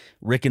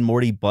Rick and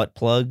Morty butt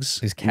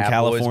plugs These in cat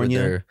boys with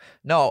California.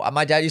 No,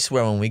 my dad used to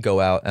wear them when we go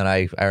out, and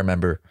I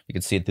remember you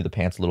could see it through the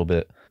pants a little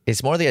bit.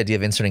 It's more the idea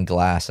of inserting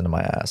glass into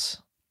my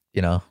ass.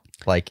 You know,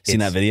 like Seen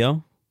that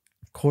video?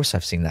 Of course,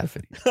 I've seen that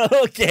video.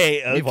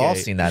 okay. We've all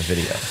seen that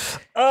video.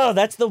 Oh,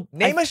 that's the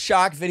Name a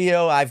shock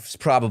video. I've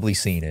probably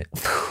seen it.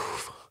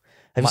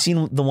 Have you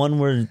seen the one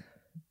where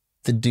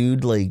the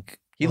dude like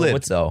He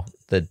lived though.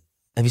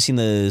 Have you seen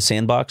the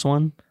sandbox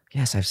one?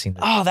 Yes, I've seen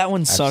that. Oh, that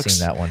one I've sucks.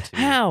 seen that one too.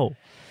 How?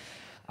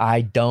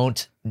 I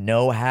don't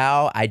know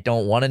how. I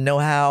don't want to know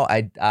how.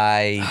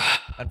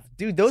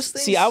 Dude, those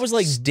things. See, I was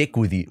like- stick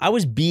with you. I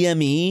was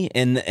BME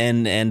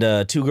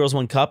and 2 Girls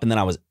 1 Cup, and then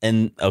I was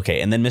and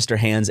then Mr.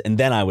 Hands, and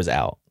then I was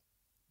out.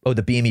 Oh,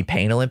 the BME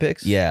Pain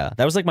Olympics. Yeah,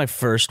 that was like my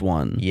first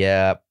one.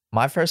 Yeah,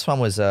 my first one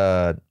was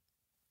I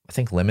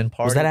think Lemon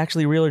Party. Was that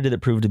actually real, or did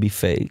it prove to be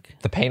fake?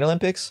 the Pain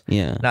Olympics?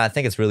 Yeah. No, I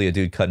think it's really a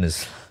dude cutting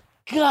his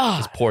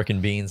God. pork and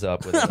beans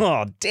up with it.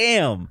 Oh,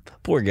 damn.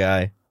 Poor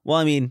guy. Well,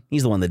 I mean,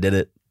 he's the one that did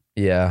it.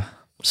 Yeah,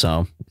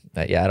 So,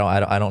 yeah. I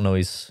don't know.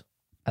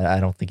 I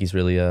don't think he's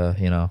really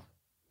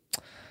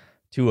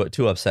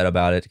too upset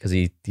about it because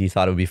he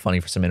thought it would be funny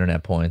for some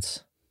internet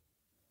points.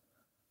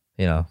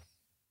 You know,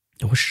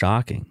 it was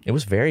shocking. it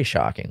was very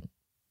shocking.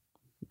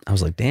 I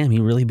was like, damn, he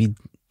really be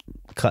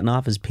cutting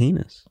off his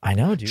penis. I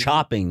know, dude.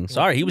 Chopping.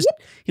 Sorry,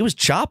 he was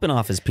chopping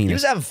off his He penis.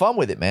 was having fun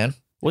with it, man.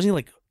 Wasn't he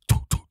like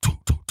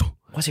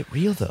Was it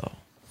real though?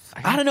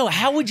 I don't know.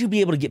 How would you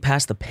be able to get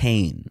past the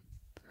pain?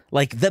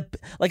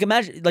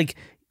 Imagine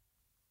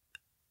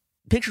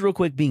picture real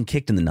quick being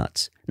kicked in the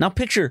nuts. Now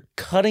picture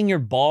cutting your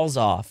balls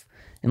off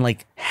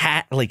and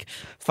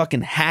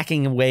fucking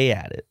hacking away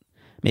at it.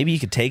 Maybe you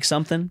could take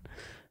something.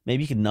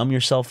 Maybe you could numb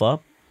yourself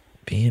up.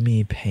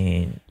 BME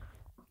Pain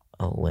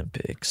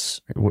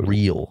Olympics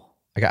real.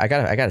 I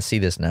got to see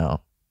this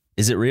now.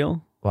 Is it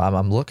real? Well,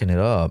 I'm looking it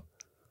up.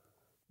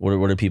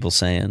 What are people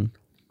saying?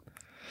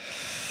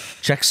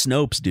 Check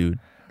Snopes, dude.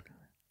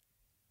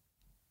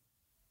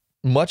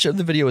 Much of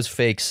the video is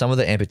fake. Some of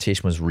the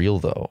amputation was real,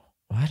 though.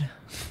 What?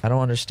 I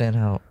don't understand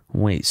how.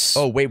 Wait.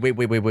 Oh, wait.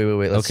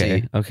 Let's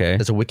see. Okay.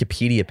 There's a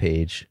Wikipedia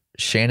page.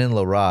 Shannon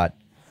Larot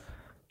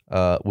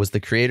was the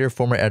creator,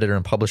 former editor,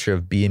 and publisher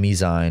of BME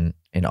Zine,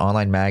 an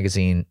online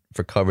magazine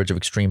for coverage of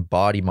extreme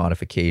body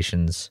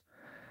modifications.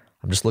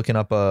 I'm just looking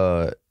up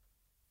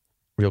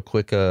real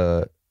quick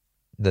the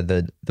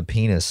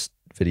penis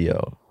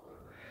video.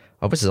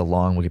 Oh, this is a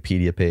long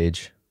Wikipedia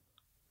page.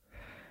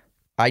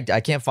 I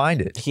can't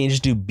find it. Can you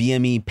just do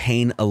BME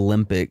Pain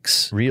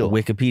Olympics Real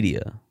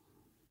Wikipedia?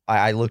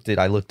 I looked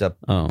up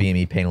Oh.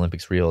 BME Pain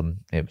Olympics Real, and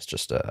it was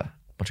just a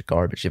bunch of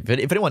garbage. If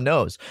anyone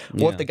knows, or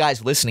Yeah. if the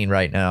guy's listening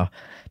right now,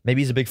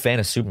 maybe he's a big fan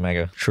of Super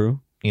Mega.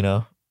 True. You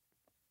know,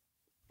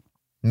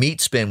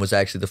 Meat Spin was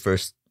actually the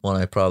first one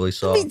I probably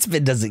saw. Meat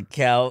Spin doesn't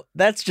count.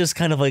 That's just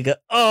kind of like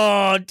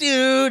oh,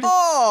 dude.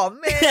 Oh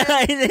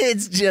man,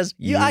 It's just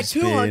You got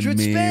 200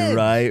 me spins.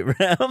 right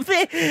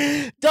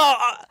round. Dog,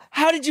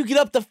 how did you get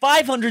up to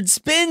 500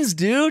 spins,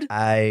 dude?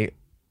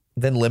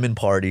 Then Lemon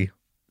Party.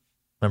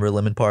 Remember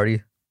Lemon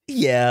Party?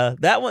 Yeah,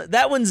 that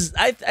one's.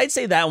 I'd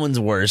say that one's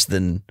worse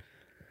than.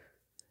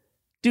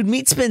 Dude,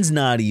 Meat Spin's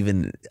not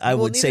even. I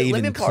would say even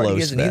Lemon Party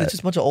close. isn't To either. that. It's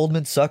just a bunch of old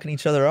men sucking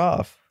each other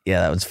off. Yeah,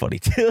 that one's funny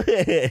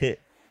too.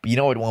 You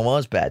know what one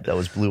was bad though?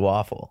 Was Blue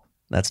Waffle.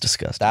 That's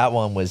disgusting. That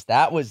one was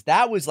that was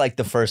like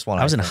the first one.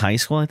 I was in think. high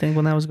school, I think,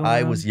 when that was going on.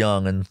 I was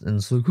young and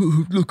it's like,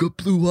 "Ooh, look up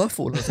Blue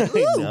Waffle." And I was like, I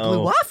 "Ooh, know.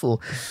 Blue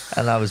Waffle."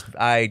 And that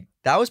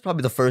was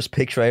probably the first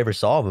picture I ever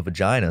saw of a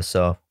vagina.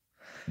 So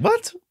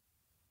What?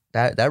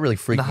 that really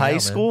freaked The me high out, man.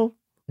 school?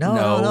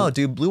 No,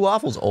 dude. Blue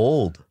Waffle's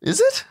old. Is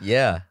it?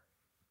 Yeah,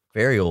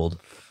 very old.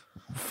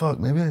 Fuck,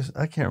 maybe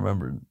I can't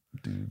remember,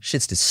 dude.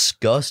 Shit's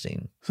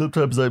disgusting.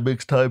 Sometimes I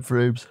mix time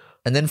frames.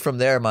 And then from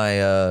there,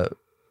 my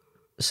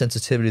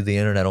sensitivity to the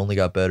internet only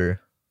got better.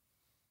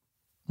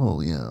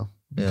 Well, yeah,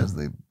 because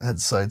they had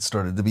sites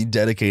started to be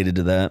Dedicated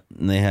to that.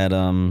 And they had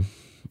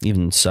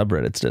even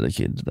subreddits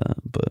dedicated to that,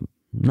 but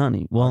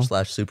none. Well,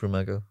 / Super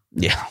Mega.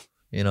 yeah.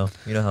 You know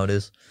how it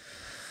is.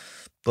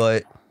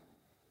 But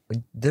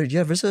there's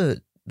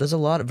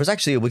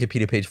actually a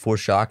Wikipedia page for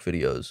shock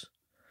videos.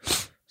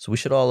 So we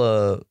should do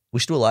a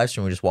live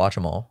stream. We just watch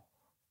them all.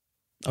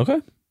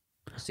 Okay.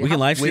 See We can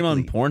how live stream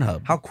on quickly-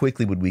 Pornhub. How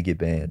quickly would we get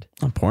banned?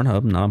 On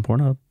Pornhub, not on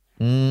Pornhub.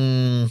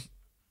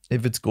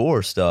 If it's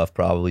gore stuff,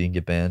 probably you can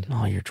get banned.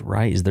 Oh, you're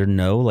right. Is there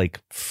no like?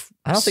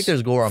 I don't think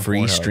there's gore on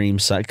free Pornhub. stream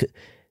site.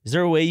 Is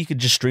there a way you could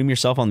just stream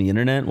yourself on the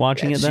internet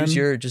watching Yeah, it?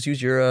 Then just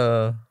use your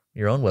own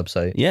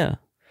website. yeah.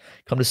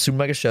 Come to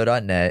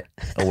supermegashow.net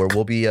where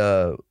we'll be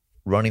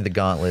running the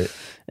gauntlet.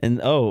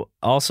 And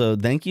also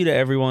thank you to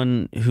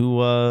everyone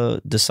who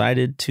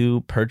decided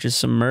to purchase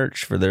some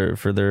merch for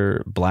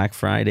their Black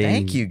Friday.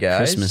 Thank you, guys.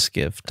 Christmas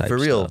gift type For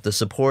real, stuff. the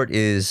support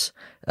is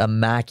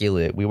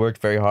immaculate. We worked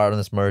very hard on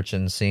this merch,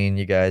 and seeing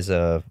you guys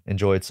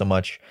enjoy it so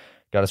much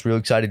got us really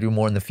excited to do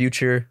more in the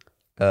future.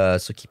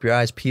 So keep your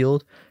eyes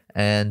peeled,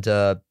 and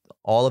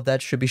all of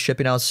that should be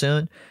shipping out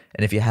soon.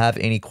 And if you have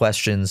any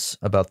questions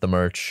about the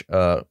merch,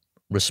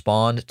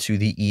 respond to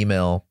the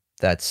email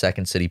that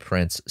Second City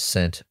Prints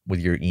sent with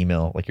your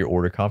email, like your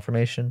order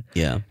confirmation.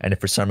 Yeah. And if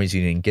for some reason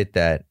you didn't get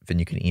that, then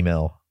you can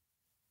email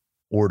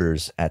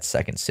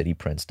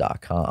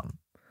orders@secondcityprints.com.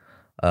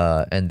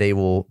 And they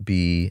will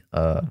be,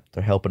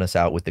 they're helping us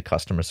out with the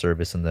customer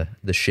service and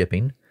the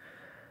shipping,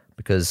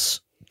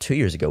 because 2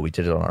 years ago we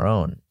did it on our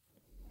own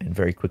and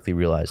very quickly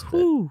realized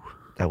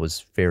that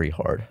was very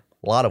hard.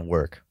 A lot of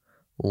work,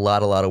 a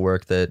lot of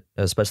work that,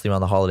 especially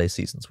around the holiday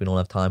seasons, we don't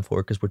have time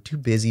for because we're too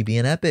busy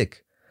being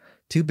epic,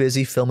 too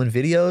busy filming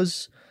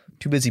videos,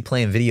 too busy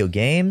playing video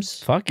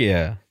games. Fuck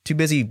yeah. Too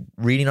busy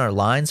reading our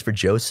lines for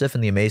Joseph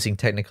and the Amazing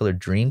Technicolor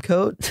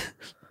Dreamcoat.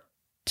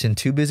 And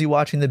too busy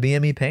watching the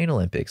BME Pain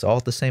Olympics all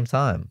at the same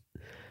time.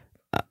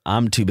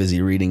 I'm too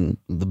busy reading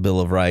the Bill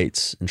of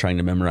Rights and trying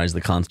to memorize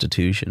the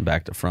Constitution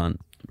back to front.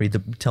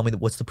 Tell me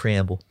what's the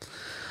preamble?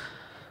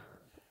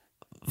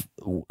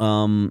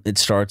 It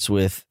starts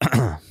with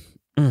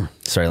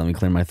sorry, let me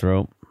clear my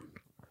throat.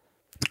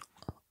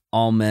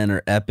 All men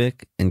are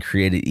epic and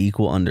created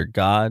equal under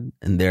God,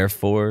 and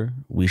therefore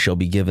we shall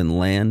be given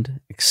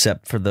land,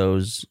 except for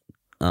those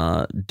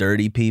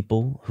dirty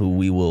people who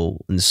we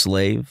will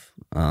enslave.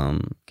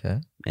 Okay.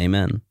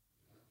 Amen.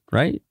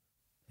 Right?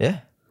 Yeah.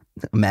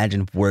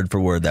 Imagine word for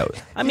word that.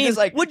 I mean, Because,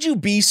 like- would you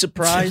be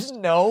surprised?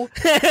 No.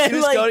 You just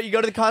Like- you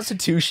go to the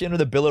Constitution or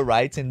the Bill of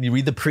Rights and you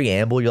read the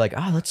preamble. You're like,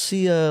 let's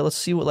see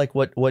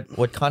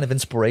what kind of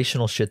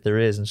inspirational shit there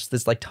is. And it's just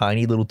this like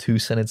tiny little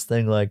 2-sentence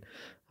thing, like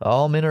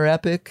all men are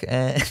epic,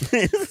 and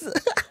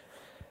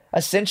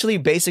essentially,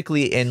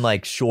 basically in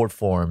like short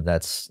form,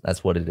 that's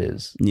what it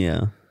is.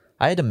 Yeah.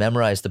 I had to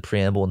memorize the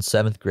preamble in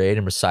 7th grade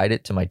and recite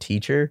it to my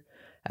teacher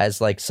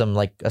as like some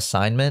like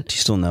assignment. Do you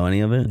still know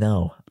any of it?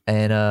 No.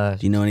 And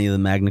Do you know any of the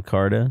Magna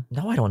Carta?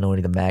 no, I don't know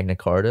any of the Magna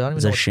Carta. I don't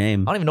It's even a know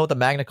shame. I don't even know what the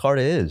Magna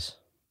Carta is.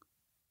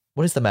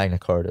 What is the Magna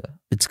Carta?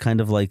 It's kind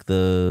of like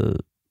the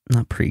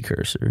not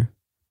precursor.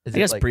 I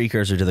guess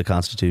precursor to the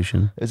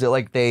Constitution. Is it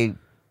like they,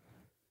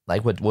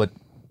 like what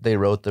they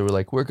wrote? They were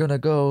like, we're gonna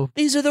go.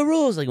 These are the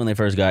rules. Like when they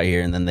first got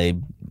here, and then they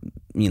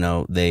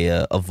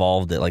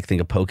evolved it. Like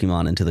think of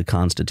Pokemon into the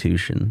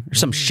Constitution or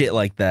some shit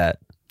like that.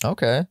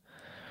 Okay,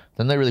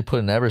 then they really put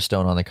an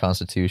Everstone on the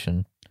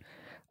Constitution.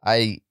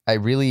 I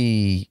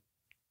really.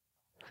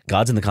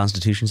 God's in the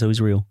Constitution, so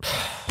he's real.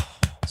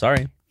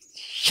 Sorry.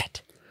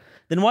 Shit.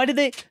 Then why did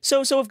they?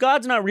 So if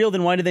God's not real,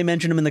 then why did they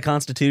mention him in the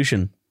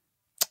Constitution?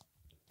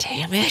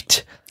 Damn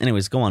it.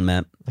 Anyways, go on,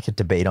 Matt. Like a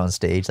debate on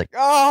stage. Like,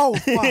 oh,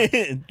 fuck.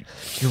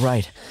 You're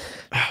right.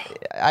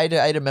 I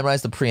had to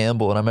memorize the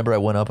preamble, and I remember I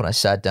went up and I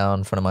sat down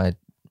in front of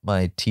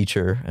my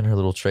teacher in her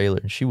little trailer,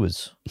 and she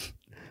was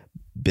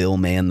Bill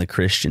Mann, the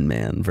Christian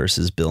man,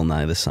 versus Bill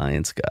Nye, the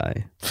science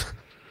guy.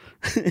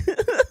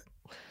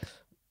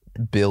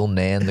 Bill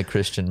Nan, the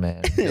Christian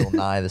man, Bill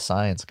Nye, the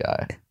science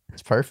guy.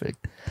 It's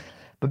perfect.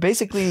 But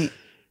basically,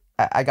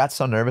 I got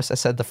so nervous. I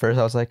said I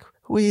was like,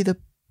 we the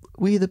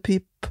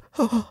people.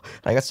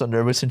 I got so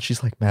nervous, and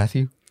she's like,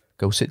 Matthew,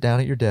 go sit down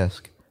at your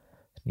desk.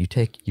 You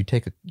take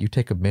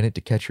a minute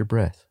to catch your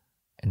breath,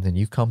 and then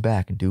you come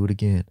back and do it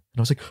again. And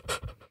I was like,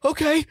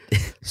 okay.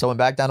 So I went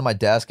back down to my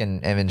desk,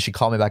 and then she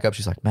called me back up.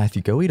 She's like,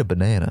 Matthew, go eat a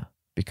banana,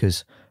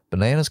 because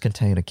bananas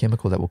contain a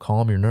chemical that will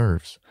calm your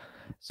nerves.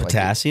 So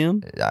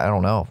Potassium? I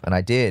don't know, and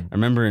I did. I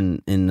remember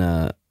in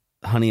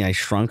Honey, I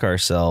Shrunk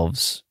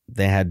Ourselves,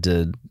 they had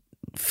to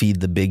feed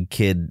the big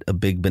kid a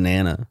big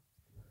banana.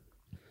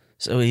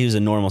 So he was a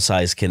normal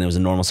sized kid, and it was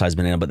a normal sized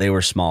banana, but they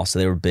were small, so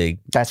they were big.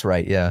 That's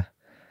right, yeah.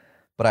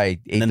 But I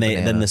ate and then the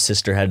banana. Then the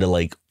sister had to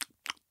like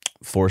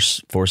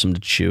force him to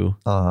chew.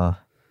 You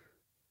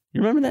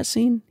remember that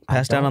scene?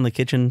 Passed out on the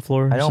kitchen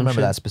floor? I don't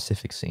remember that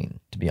specific scene,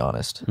 to be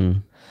honest.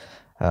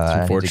 It's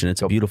unfortunate.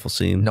 It's a beautiful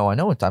scene. No, I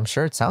know it. I'm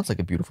sure it sounds like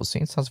a beautiful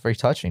scene. It sounds very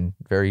touching,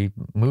 very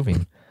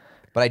moving.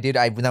 But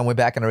I went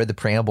back and I read the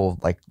preamble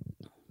like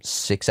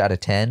 6 out of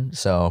 10.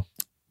 So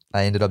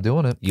I ended up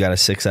doing it. You got a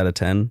 6 out of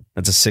 10?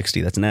 That's a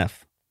 60. That's an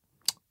F.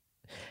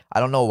 I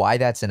don't know why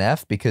that's an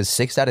F, because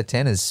 6 out of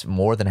 10 is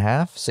more than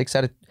half.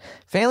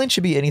 Failing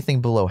should be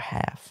anything below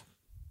half.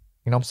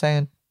 You know what I'm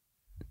saying?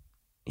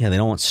 Yeah, they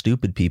don't want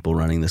stupid people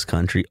running this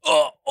country.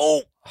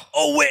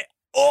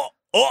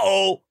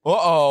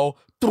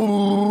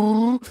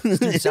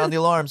 Dude, sound the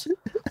alarms.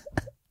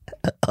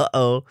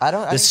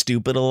 The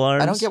stupid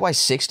alarms. I don't get why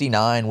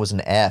 69 was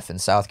an F in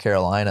South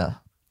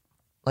Carolina.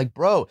 Like,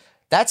 bro,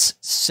 that's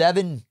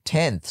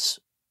 7/10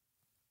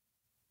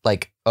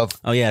 like of.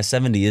 Oh yeah,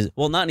 70 is,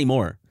 well, not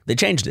anymore. They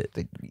changed it,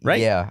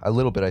 right? Yeah, a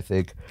little bit, I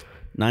think.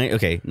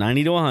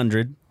 90 to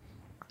 100,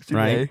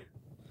 right?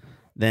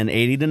 Then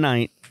 80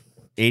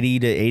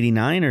 to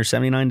 89, or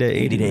 79 to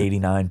 80 to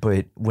 89.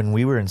 But when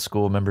we were in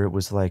school, remember, it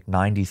was like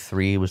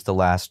 93 was the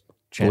last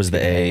chance. Was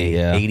the A?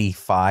 Yeah.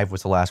 85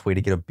 was the last way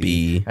to get a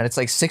B. And it's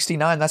like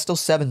 69. That's still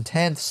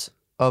 7/10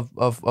 of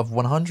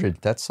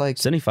 100. That's like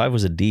 75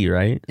 was a D,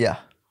 right? Yeah.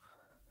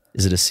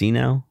 Is it a C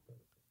now,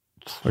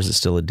 or is it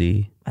still a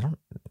D? I don't.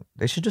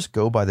 They should just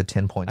go by the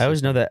 10 points. I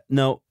always know that.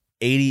 No,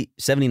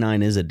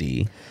 79 is a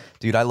D.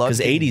 Dude, I love, because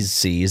 80's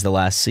C is the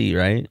last C,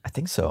 right? I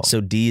think so.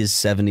 So D is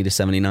 70 to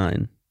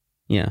 79.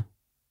 Yeah.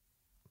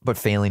 But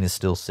failing is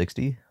still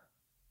 60?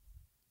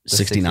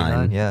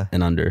 69, yeah,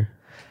 and under.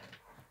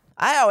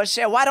 I always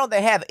say, why don't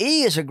they have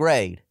E as a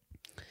grade?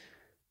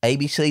 A,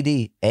 B, C,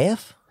 D,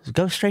 F?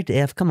 Go straight to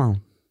F. Come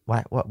on.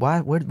 Why?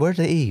 Where's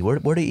the E? Where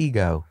did E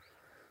go?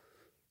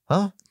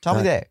 Huh? Tell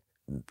me that.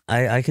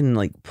 I can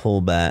like pull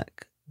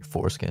back. Your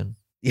foreskin.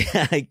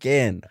 Yeah, I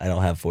can. I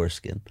don't have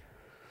foreskin.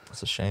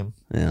 That's a shame.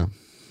 Yeah.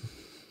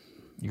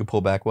 You can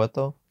pull back what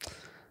though?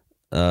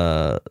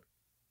 I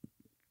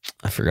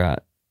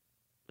forgot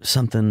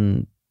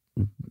something.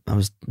 I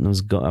was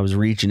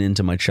reaching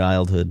into my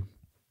childhood.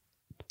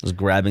 I was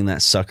grabbing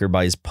that sucker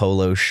by his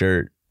polo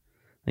shirt,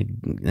 like,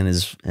 and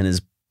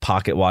his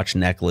pocket watch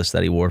necklace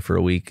that he wore for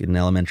a week in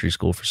elementary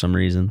school for some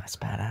reason. That's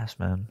badass,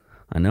 man.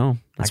 I know.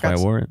 That's why I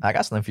wore it. I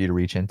got something for you to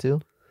reach into.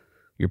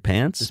 Your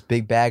pants? This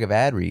big bag of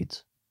ad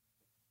reads.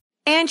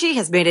 Angie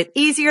has made it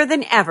easier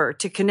than ever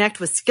to connect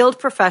with skilled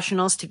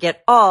professionals to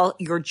get all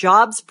your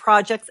jobs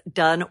projects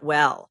done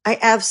well. I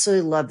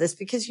absolutely love this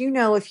because,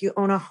 if you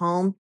own a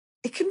home,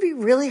 it can be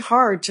really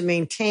hard to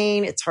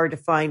maintain. It's hard to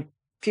find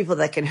people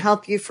that can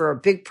help you for a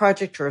big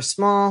project or a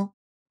small.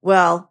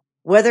 Well,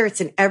 whether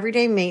it's in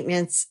everyday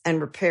maintenance and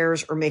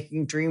repairs or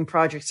making dream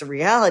projects a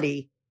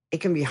reality,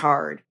 it can be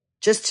hard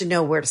just to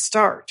know where to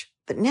start.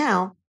 But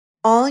now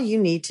all you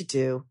need to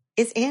do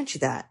is Angie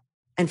that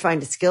and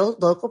find a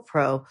skilled local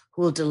pro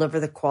who will deliver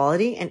the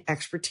quality and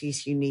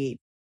expertise you need.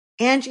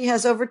 Angie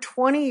has over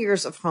 20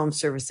 years of home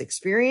service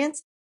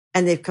experience,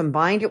 and they've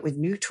combined it with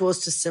new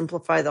tools to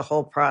simplify the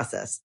whole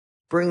process.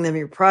 Bring them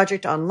your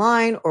project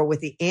online or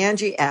with the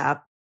Angie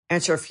app,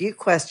 answer a few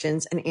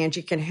questions, and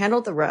Angie can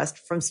handle the rest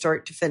from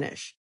start to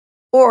finish.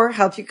 Or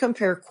help you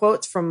compare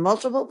quotes from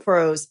multiple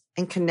pros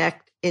and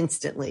connect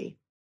instantly,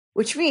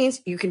 which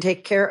means you can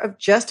take care of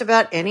just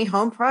about any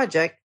home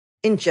project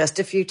in just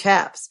a few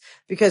taps.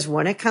 Because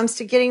when it comes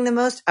to getting the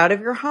most out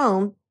of your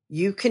home,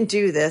 you can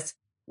do this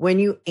when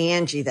you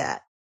Angie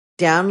that.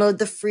 Download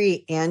the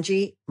free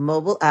Angie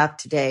mobile app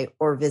today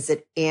or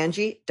visit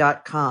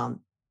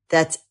Angie.com.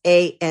 That's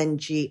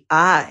ANGI.com.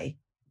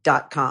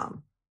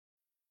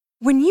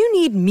 When you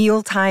need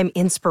mealtime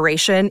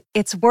inspiration,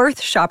 it's worth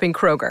shopping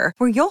Kroger,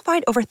 where you'll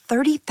find over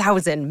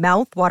 30,000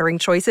 mouthwatering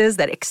choices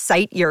that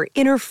excite your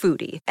inner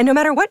foodie. And no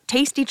matter what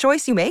tasty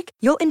choice you make,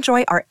 you'll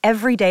enjoy our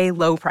everyday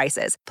low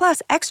prices,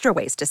 plus extra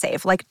ways to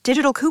save, like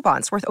digital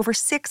coupons worth over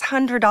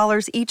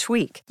 $600 each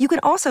week. You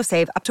can also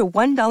save up to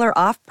 $1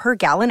 off per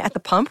gallon at the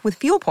pump with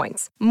fuel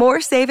points.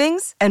 More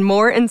savings and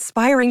more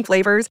inspiring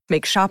flavors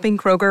make shopping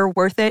Kroger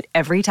worth it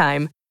every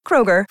time.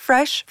 Kroger,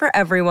 fresh for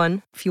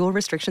everyone. Fuel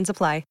restrictions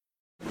apply.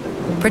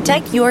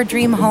 Protect your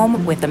dream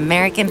home with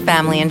American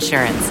Family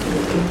Insurance.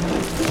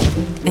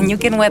 And you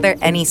can weather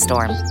any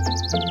storm.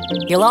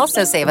 You'll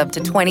also save up to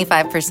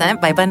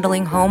 25% by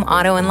bundling home,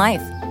 auto, and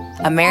life.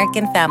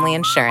 American Family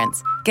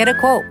Insurance. Get a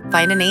quote.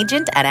 Find an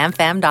agent at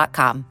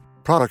amfam.com.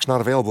 Products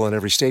not available in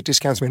every state.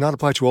 Discounts may not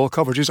apply to all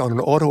coverages on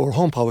an auto or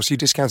home policy.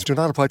 Discounts do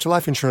not apply to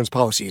life insurance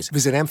policies.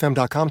 Visit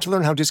amfam.com to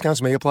learn how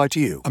discounts may apply to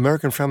you.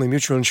 American Family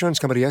Mutual Insurance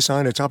Company, SI,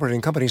 and its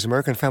operating companies,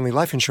 American Family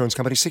Life Insurance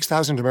Company,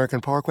 6000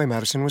 American Parkway,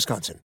 Madison,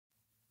 Wisconsin.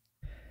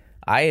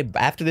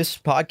 After this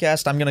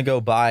podcast, I'm gonna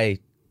go buy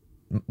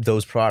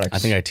those products. I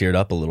think I teared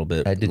up a little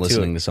bit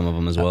listening to some of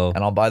them as well.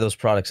 And I'll buy those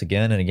products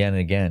again and again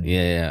and again.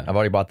 Yeah. I've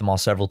already bought them all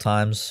several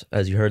times,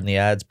 as you heard in the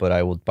ads, but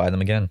I will buy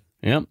them again.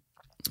 Yep.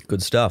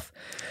 Good stuff.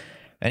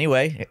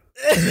 Anyway,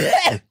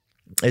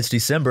 it's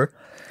December.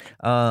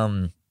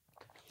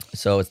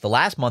 So it's the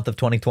last month of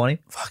 2020.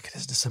 Fuck, it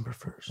is December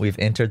 1st. We've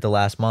entered the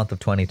last month of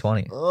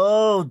 2020.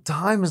 Oh,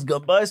 time has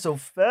gone by so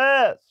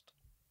fast.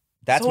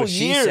 That's what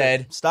she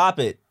said. Stop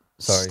it.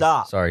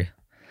 Sorry.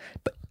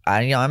 But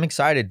I'm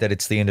excited that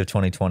it's the end of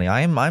 2020.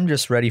 I'm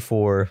just ready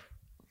for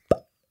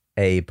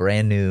a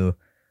brand new,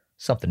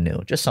 something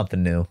new. Just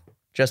something new.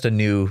 Just a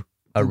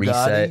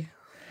reset.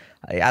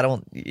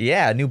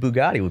 A new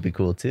Bugatti would be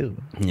cool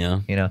too.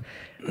 Yeah. You know.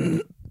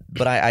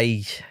 But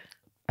I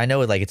know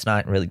like it's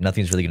not really,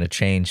 nothing's really going to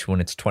change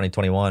when it's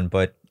 2021,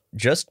 but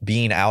just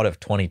being out of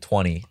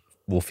 2020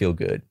 will feel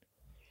good.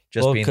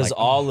 Just being because like,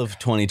 all of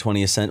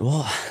 2020 is sent.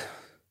 Well,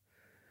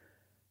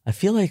 I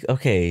feel like,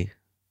 okay,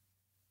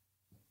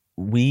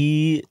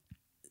 we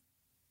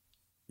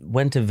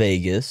went to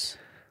Vegas.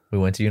 We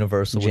went to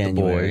Universal with the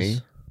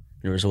boys.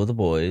 Universal with the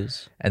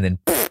boys. And then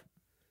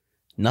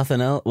nothing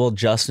else. Well,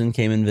 Justin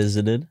came and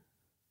visited.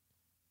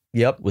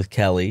 Yep. With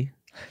Kelly.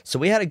 So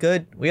we had a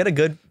good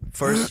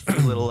first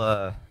few little,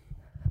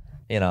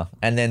 and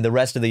then the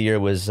rest of the year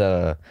was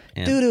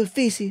doo-doo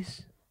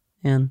feces.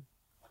 And,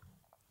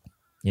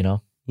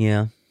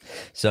 Yeah.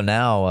 So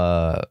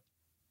now,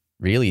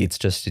 really, it's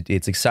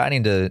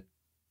exciting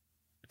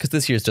because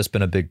this year's just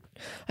been a big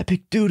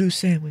doo-doo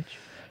sandwich.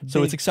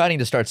 So it's exciting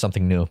to start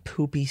something new.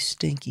 Poopy,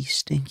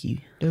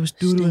 stinky. There was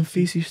doo-doo and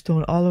feces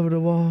thrown all over the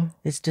wall.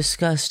 It's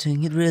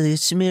disgusting. It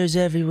smears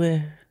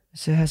everywhere.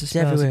 So it has a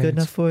smell. Is it good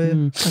enough for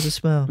you? How's it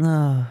smell?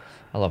 Oh.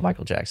 I love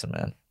Michael Jackson,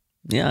 man.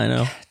 Yeah, I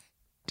know.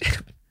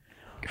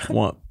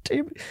 What?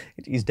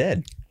 He's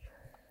dead.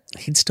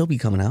 He'd still be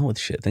coming out with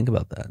shit. Think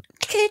about that.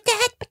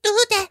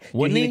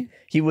 Wouldn't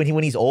he?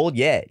 When he's old,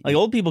 yeah. Like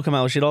old people come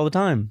out with shit all the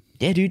time.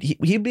 Yeah, dude.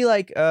 He'd be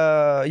like,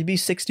 he'd be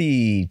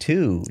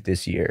 62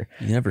 this year.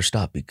 You never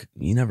stop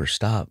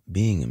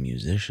being a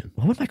musician.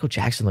 What would Michael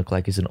Jackson look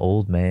like as an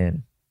old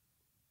man?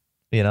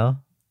 You know,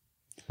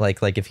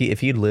 like if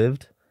he'd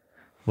lived,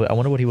 I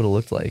wonder what he would have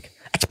looked like.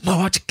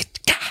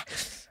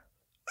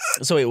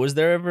 So wait, was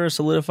there ever a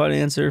solidified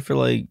answer for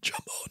like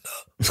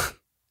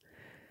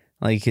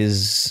like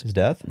his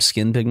death,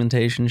 skin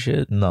pigmentation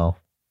shit? No,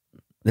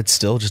 it's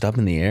still just up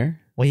in the air.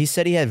 Well, he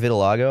said he had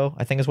vitiligo,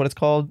 I think is what it's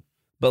called.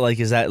 But like,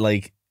 is that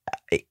like,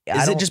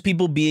 is it just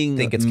people being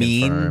think it's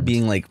mean, confirmed.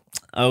 being like,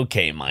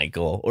 okay,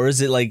 Michael, or is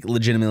it like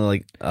legitimately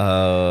like,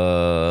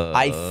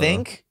 I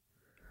think,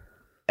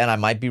 and I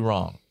might be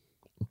wrong,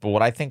 but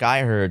what I think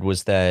I heard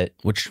was that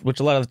which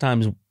a lot of the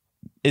times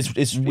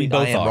it's we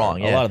both are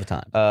wrong. A lot of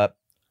the time.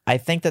 I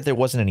think that there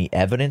wasn't any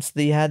evidence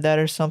that he had that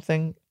or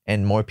something,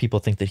 and more people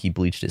think that he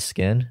bleached his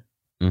skin.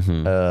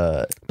 Mm-hmm.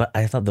 But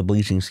I thought the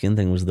bleaching skin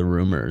thing was the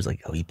rumors,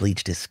 like, oh, he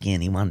bleached his skin,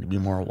 he wanted to be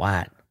more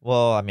white.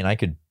 Well, I mean, I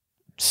could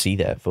see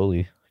that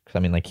fully, because I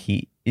mean, like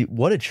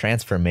what a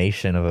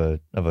transformation of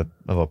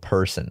a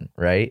person,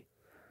 right?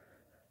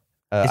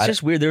 It's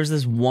just weird. There was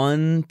this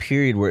one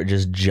period where it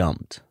just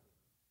jumped.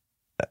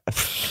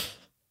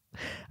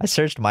 I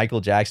searched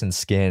Michael Jackson's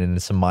skin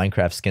and some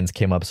Minecraft skins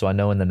came up. So I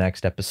know in the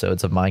next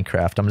episodes of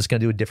Minecraft, I'm just going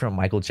to do a different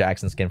Michael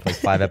Jackson skin for like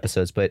 5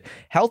 episodes. But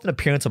health and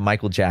appearance of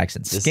Michael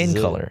Jackson, skin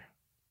color.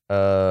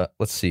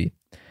 Let's see.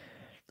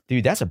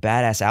 Dude, that's a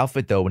badass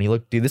outfit though. When you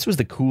look, dude, this was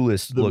the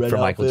coolest look for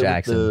Michael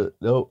Jackson.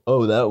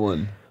 That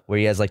one. Where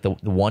he has like the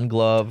one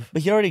glove.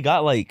 But he already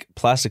got like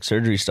plastic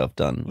surgery stuff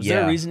done. Was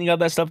there a reason he got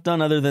that stuff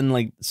done other than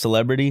like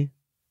celebrity?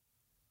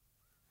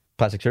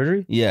 Plastic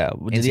surgery? Yeah.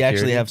 Did he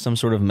actually have some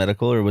sort of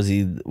medical, or was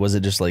it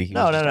just like he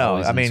was No.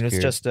 just I mean, it's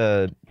just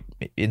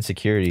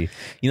insecurity.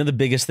 You know the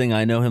biggest thing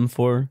I know him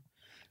for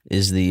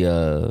is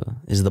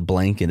the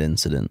blanket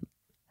incident.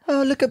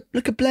 Oh, look a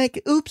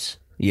blanket. Oops.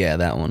 Yeah,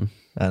 that one.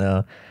 I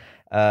know.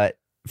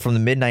 From the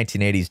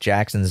mid-1980s,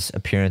 Jackson's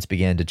appearance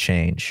began to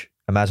change.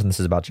 Imagine this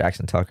is about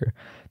Jackson Tucker.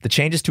 The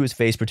changes to his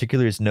face,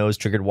 particularly his nose,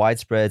 triggered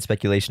widespread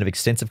speculation of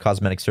extensive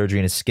cosmetic surgery,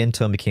 and his skin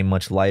tone became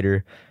much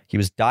lighter. He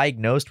was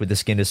diagnosed with the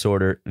skin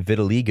disorder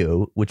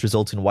vitiligo, which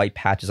results in white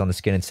patches on the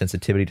skin and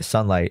sensitivity to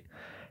sunlight.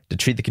 To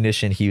treat the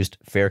condition, he used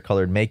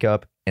fair-colored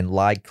makeup and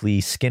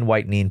likely skin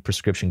whitening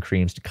prescription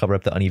creams to cover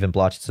up the uneven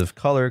blotches of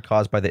color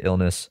caused by the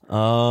illness.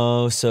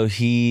 Oh, so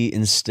he,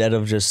 instead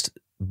of just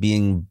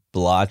being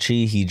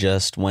blotchy, he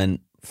just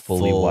went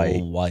Fully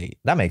full white.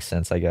 That makes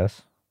sense, I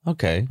guess.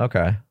 Okay.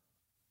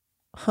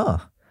 Huh.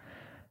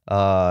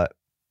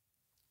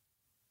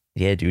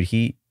 Yeah, dude,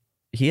 he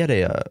had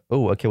a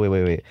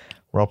wait.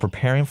 We're all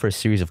preparing for a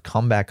series of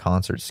comeback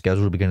concerts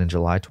scheduled to begin in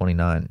July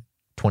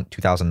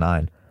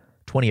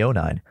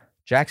 2009.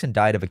 Jackson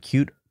died of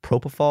acute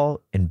propofol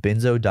and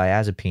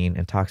benzodiazepine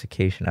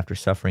intoxication after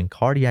suffering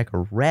cardiac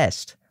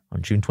arrest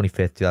on June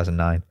 25th,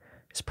 2009.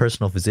 His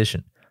personal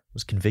physician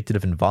was convicted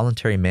of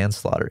involuntary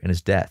manslaughter in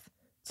his death,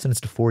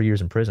 sentenced to 4 years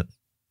in prison.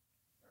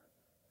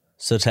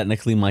 So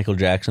technically Michael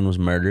Jackson was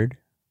murdered?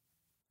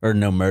 Or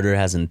no, murder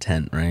has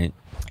intent, right?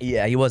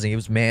 Yeah, he wasn't. He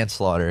was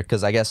manslaughter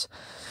because I guess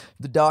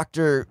the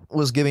doctor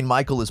was giving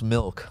Michael his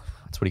milk.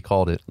 That's what he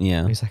called it.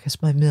 Yeah. He's like,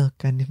 it's my milk.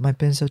 I need my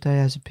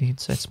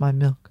benzodiazepine, so it's my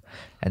milk.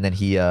 And then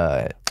he,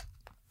 ended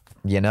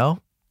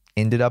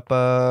up,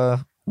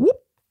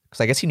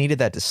 because I guess he needed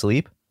that to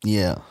sleep.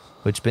 Yeah.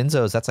 Which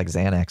benzos, that's like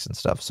Xanax and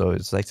stuff. So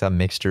it's like a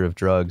mixture of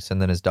drugs. And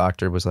then his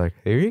doctor was like,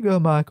 here you go,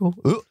 Michael.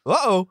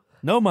 Uh-oh.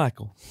 No,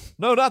 Michael.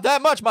 No, not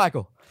that much,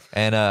 Michael.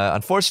 And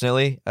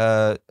unfortunately,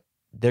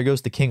 there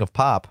goes the king of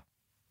pop.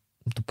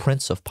 The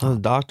prince of It's the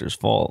pop. doctor's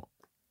fault.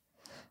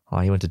 Oh,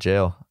 he went to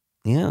jail.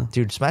 Yeah.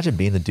 Dude, just imagine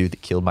being the dude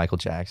that killed Michael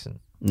Jackson.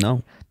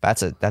 No,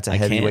 That's a I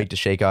heavy can't. weight to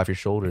shake off your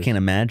shoulders. I can't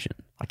imagine.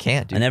 I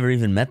can't, dude. I never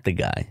even met the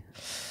guy.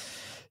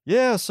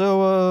 Yeah,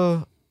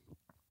 so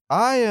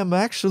I am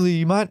actually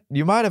you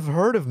might have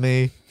heard of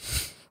me.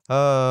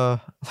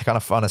 Like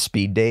on a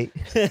speed date.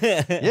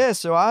 Yeah,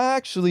 so I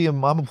actually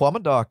am I'm a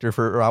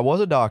doctor I was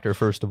a doctor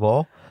first of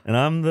all. And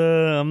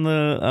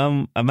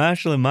I'm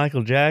actually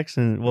Michael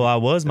Jackson. Well, I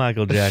was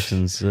Michael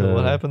Jackson's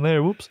What happened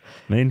there? Whoops.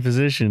 main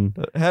physician.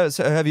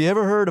 Have you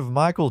ever heard of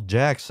Michael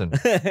Jackson?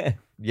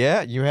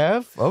 Yeah, you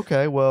have?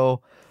 Okay,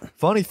 well,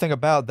 funny thing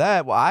about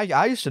that, well,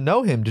 I used to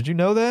know him. Did you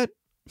know that?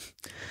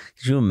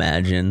 Could you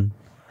imagine,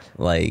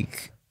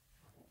 like,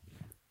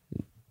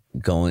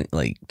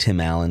 Tim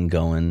Allen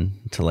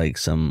going to like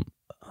some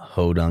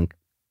hodunk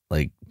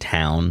like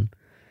town,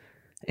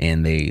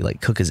 and they like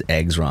cook his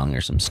eggs wrong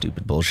or some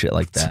stupid bullshit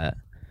like that,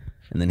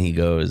 and then he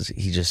just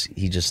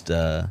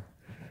turns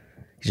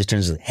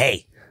like,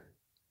 hey,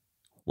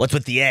 what's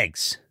with the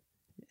eggs?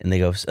 And they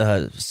go,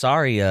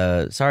 sorry,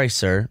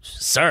 sir,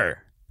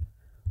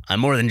 I'm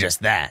more than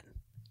just that.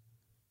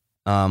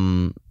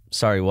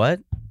 Sorry, what?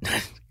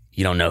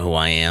 You don't know who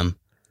I am.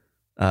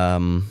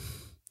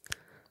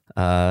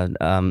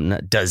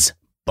 Does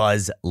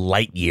Buzz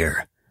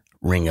Lightyear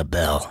ring a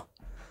bell?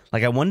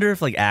 Like, I wonder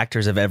if like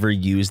actors have ever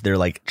used their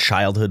like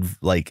childhood,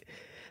 like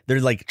their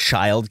like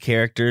child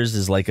characters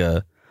as like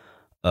an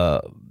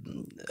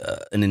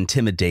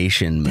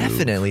intimidation move.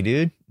 Definitely,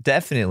 dude.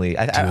 Definitely.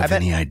 I bet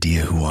any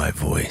idea who I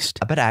voiced?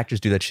 I bet actors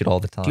do that shit all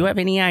the time. Do you have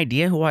any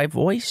idea who I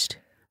voiced?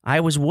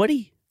 I was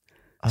Woody.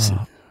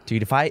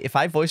 Dude, if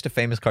I voiced a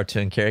famous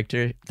cartoon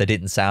character that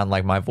didn't sound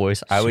like my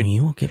voice, I would.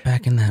 You won't get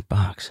back in that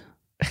box.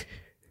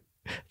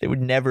 It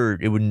would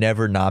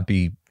never not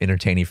be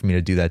entertaining for me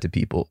to do that to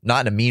people.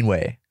 Not in a mean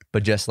way,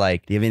 but just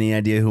like Do you have any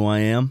idea who I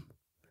am?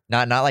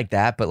 not like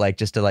that, but like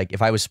just to like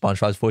if I was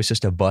SpongeBob's voice,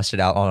 just to bust it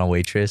out on a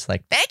waitress,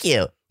 like thank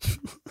you.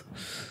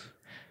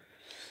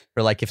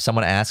 Or like if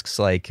someone asks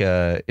like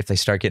if they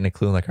start getting a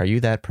clue, like are you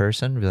that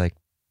person? Be like,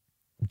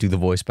 do the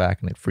voice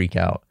back and they freak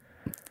out.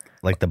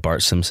 Like the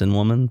Bart Simpson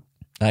woman?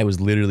 I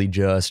was literally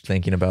just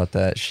thinking about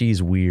that.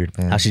 She's weird,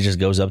 man. How she just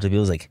goes up to people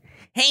and is like,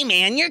 hey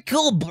man, you're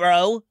cool,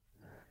 bro.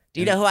 Do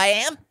you know who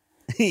I am?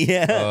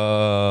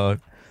 Yeah.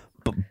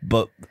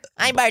 But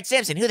I'm Bart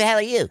Simpson. Who the hell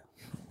are you?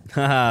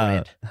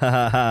 ha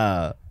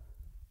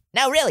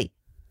No, really.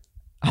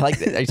 I like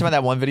that. Are you talking about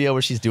that one video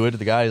where she's doing it to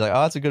the guy? He's like,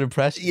 oh, that's a good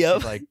impression. Yep.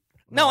 She's like,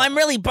 No, I'm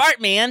really Bart,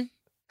 man.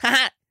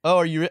 Haha. oh,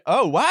 are you?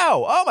 Oh,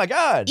 wow. Oh my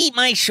God. Eat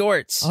my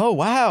shorts. Oh,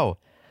 wow.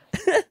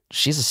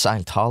 She's a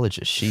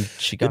Scientologist.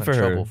 She got Good for in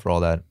her. trouble for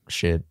all that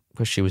shit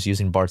because she was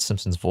using Bart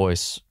Simpson's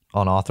voice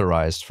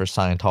unauthorized for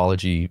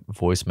Scientology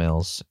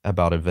voicemails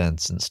about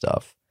events and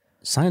stuff.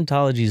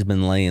 Scientology's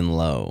been laying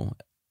low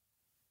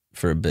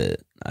for a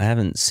bit. I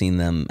haven't seen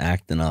them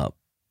acting up.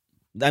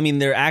 I mean,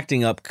 they're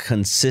acting up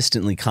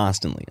consistently,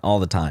 constantly, all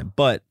the time.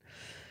 But,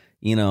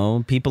 you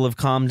know, people have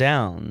calmed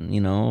down.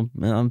 You know,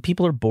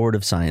 people are bored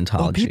of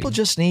Scientology. Well, people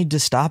just need to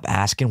stop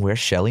asking where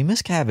Shelly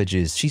Miscavige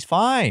is. She's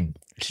fine.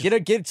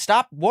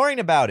 Stop worrying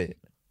about it.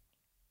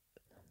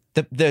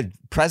 The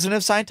president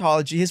of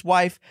Scientology, his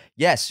wife,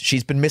 yes,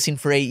 she's been missing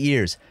for 8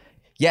 years.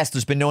 Yes,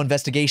 there's been no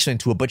investigation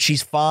into it, but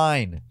she's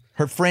fine.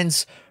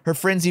 Her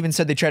friends even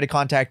said they tried to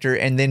contact her,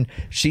 and then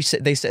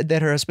they said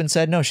that her husband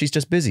said no, she's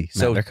just busy. Matt,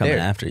 So they're coming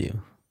after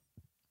you.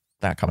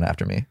 Not coming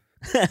after me.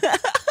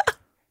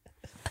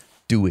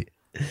 Do it.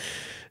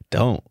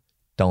 Don't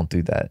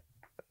do that.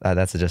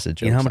 That's just a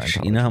joke.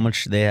 You know how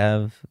much they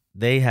have?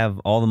 They have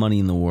all the money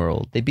in the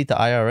world. They beat the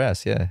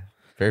IRS. Yeah,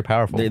 very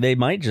powerful. They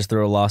might just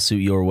throw a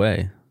lawsuit your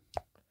way.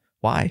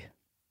 Why?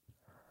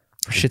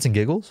 For shits and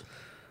giggles?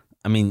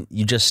 I mean,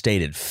 you just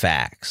stated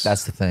facts.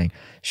 That's the thing.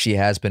 She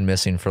has been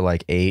missing for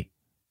like 8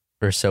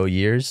 or so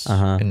years,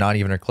 and not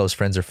even her close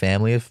friends or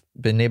family have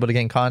been able to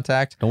get in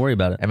contact. Don't worry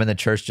about it. And then the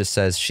church just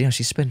says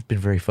she's been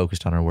very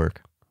focused on her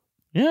work.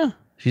 Yeah,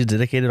 she's a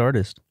dedicated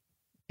artist.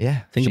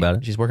 Yeah, Think about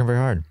it. She's working very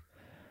hard.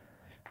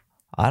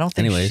 I don't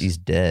think Anyways. she's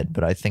dead,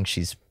 but I think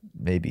she's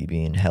maybe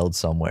being held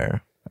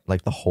somewhere,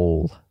 like the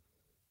hole.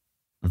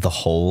 The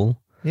hole?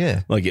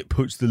 Yeah. Like it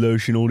puts the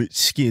lotion on its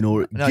skin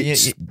or it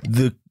gets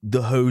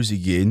the hose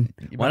again.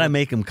 Why'd I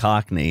make him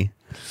Cockney?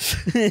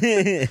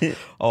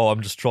 Oh,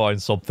 I'm just trying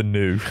something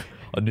new.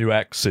 A new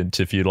accent,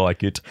 if you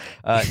like it.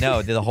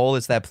 No, the hole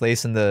is that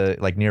place in the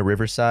like near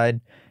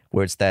Riverside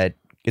where it's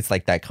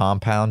like that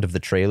compound of the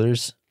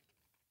trailers.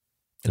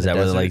 Is that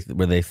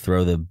where they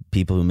throw the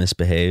people who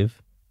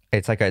misbehave?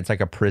 It's like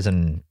a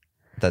prison.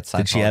 That's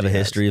Did she have a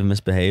history of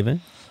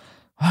misbehaving?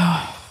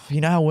 You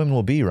know how women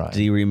will be, Ryan.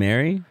 Did he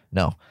remarry?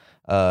 No,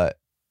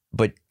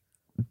 but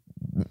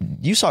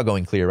you saw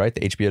Going Clear, right?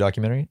 The HBO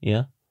documentary.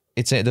 Yeah.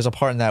 There's a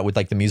part in that with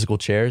like the musical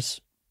chairs.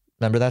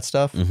 Remember that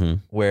stuff? Mm-hmm.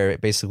 Where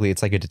basically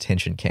it's like a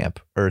detention camp,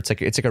 or it's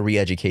like a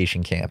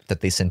re-education camp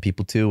that they send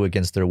people to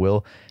against their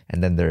will,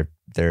 and then they're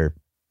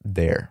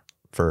there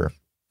for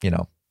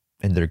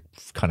and they're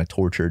kind of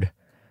tortured.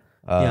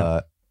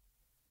 Yeah.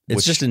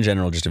 It's just in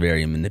general just a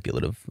very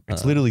manipulative.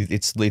 It's literally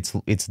it's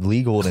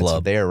legal and club.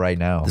 it's there right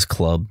now. This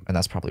club, and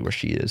that's probably where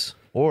she is.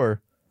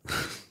 Or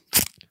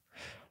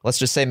let's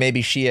just say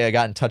maybe she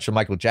got in touch with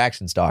Michael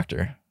Jackson's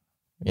doctor.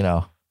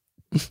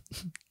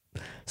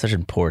 Such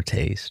in poor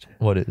taste.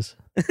 What is?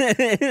 What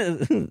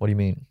do you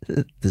mean?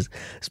 This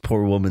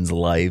poor woman's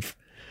life.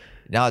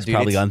 No, She's dude,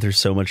 probably gone through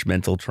so much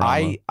mental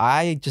trauma.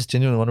 I just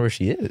genuinely wonder where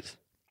she is.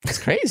 It's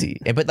crazy.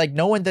 But like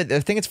no one.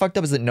 The thing that's fucked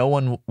up is that no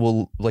one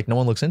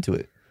looks into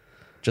it,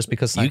 just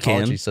because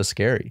Scientology is so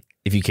scary.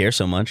 If you care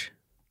so much.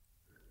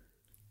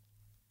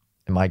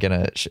 Am I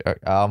gonna?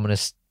 I'm gonna.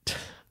 Let's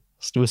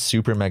do a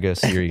super mega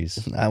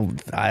series.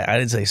 I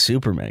didn't say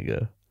super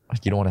mega.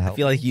 You don't want to help. I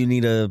feel like you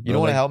need a. You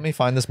don't want to help me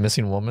find this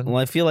missing woman.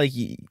 Well, I feel like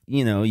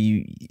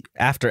you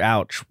after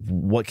ouch,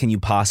 what can you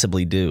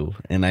possibly do?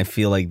 And I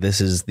feel like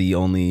this is the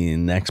only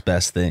next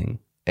best thing.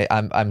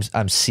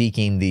 I'm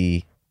seeking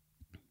the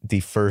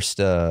first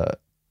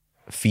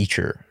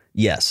feature.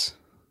 Yes,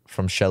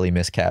 from Shelly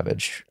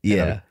Miscavige.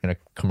 Yeah, in a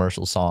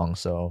commercial song.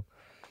 So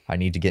I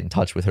need to get in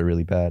touch with her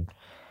really bad.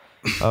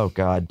 Oh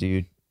God,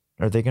 dude,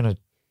 are they gonna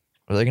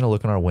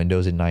look in our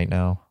windows at night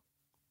now?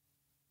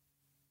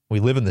 We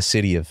live in the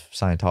city of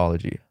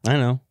Scientology. I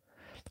know.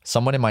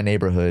 Someone in my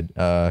neighborhood,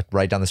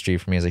 right down the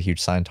street from me, has a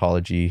huge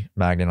Scientology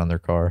magnet on their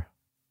car.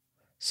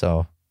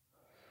 So,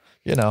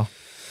 It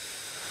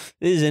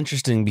is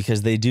interesting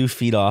because they do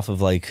feed off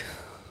of like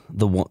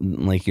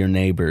your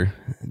neighbor.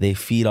 They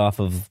feed off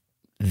of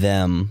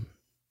them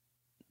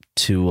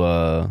to,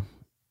 I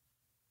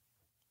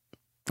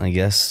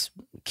guess,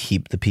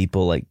 keep the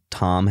people like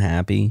Tom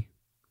happy,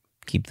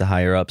 keep the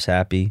higher ups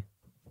happy.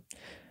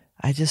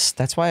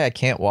 That's why I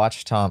can't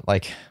watch Tom.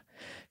 Like,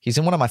 he's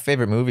in one of my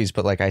favorite movies,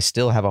 but like I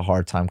still have a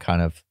hard time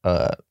kind of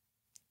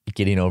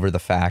getting over the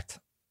fact,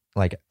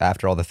 like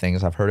after all the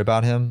things I've heard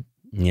about him.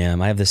 Yeah,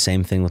 I have the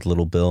same thing with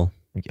Little Bill.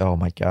 Oh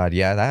my God,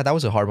 yeah, that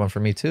was a hard one for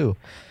me too.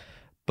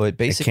 But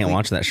basically, I can't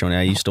watch that show now.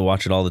 I used to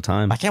watch it all the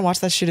time. I can't watch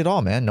that shit at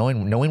all, man.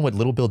 Knowing what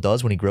Little Bill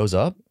does when he grows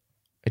up,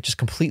 it just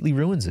completely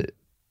ruins it.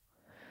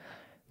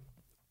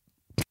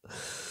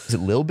 Is it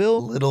Lil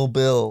Bill? Little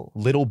Bill.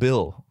 Little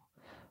Bill.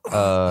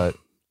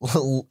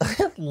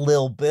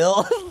 Lil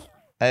Bill.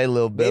 Hey,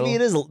 Lil Bill. Maybe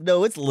it is.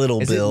 No, it's Little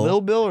Bill. Is it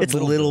Lil Bill or it's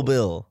Little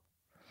Bill?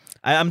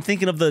 I'm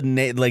thinking of the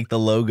the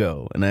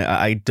logo, and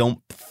I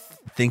don't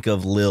think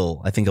of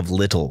Lil. I think of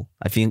Little.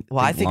 I think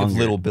of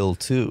Little Bill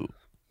too.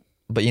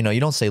 But you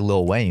don't say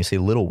Lil Wayne. You say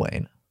Little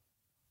Wayne.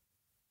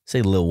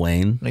 Say Lil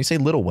Wayne. No, you say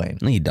Little Wayne.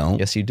 No, you don't.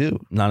 Yes, you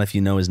do. Not if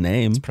you know his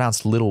name. It's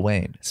pronounced Little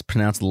Wayne. It's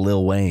pronounced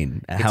Lil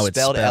Wayne. How it's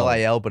spelled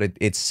Lil, but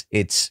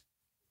it's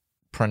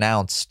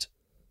pronounced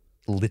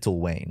Little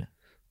Wayne.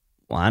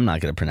 Well, I'm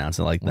not going to pronounce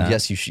it like that.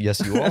 Yes,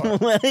 you are.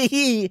 Well,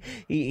 he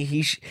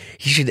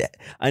should.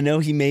 I know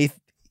he may.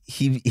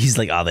 He's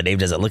like, oh, the name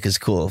doesn't look as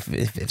cool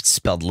if it's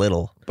spelled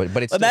Little.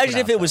 But it's imagine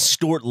if it was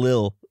Stuart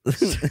Lil.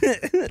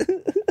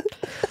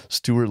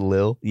 Stuart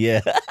Lil.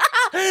 Yeah.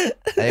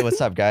 Hey, what's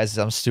up, guys?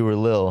 I'm Stuart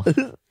Lil.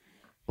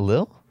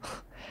 Lil?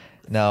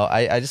 No,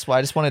 I just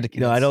wanted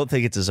to. I don't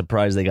think it's a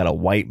surprise they got a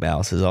white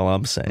mouse. Is all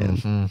I'm saying.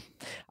 Mm-hmm.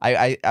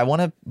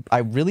 I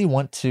really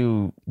want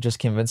to just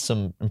convince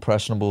some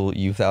impressionable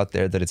youth out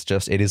there that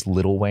it is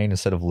Little Wayne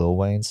instead of Lil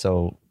Wayne.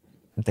 So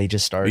they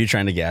just Are start. you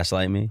trying to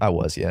gaslight me? I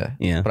was, yeah.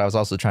 Yeah. But I was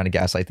also trying to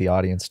gaslight the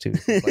audience too.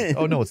 Like,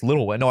 oh no, it's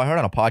Little Wayne. No, I heard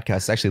on a podcast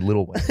it's actually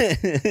Little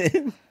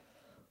Wayne.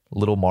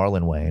 Little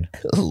Marlon Wayne.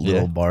 Little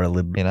Yeah.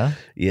 Marlon. You know?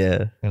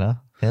 Yeah. You know?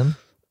 Him?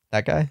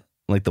 That guy?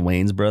 Like the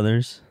Wayans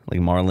brothers, like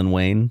Marlon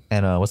Wayne.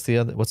 And what's the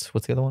other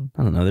one?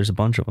 I don't know. There's a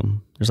bunch of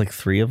them. There's like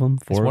 3 of them,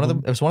 4 Is one of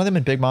of them. Was one of them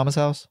in Big Mama's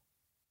house?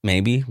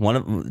 Maybe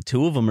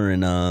 2 of them are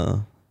in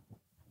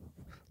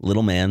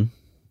Little Man.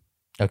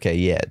 Okay,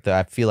 yeah.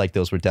 I feel like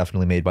those were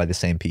definitely made by the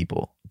same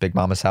people. Big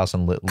Mama's house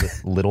and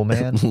Little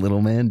Man.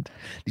 Little Man.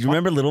 Did you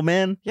remember Little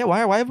Man? Yeah. Why?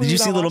 Have we Did you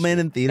not see Little watched Man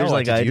it? in theaters No,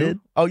 like I you? did?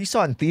 Oh, you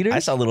saw it in theaters? I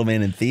saw Little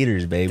Man in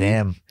theaters, baby.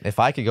 Damn. If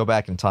I could go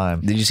back in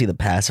time Did you see The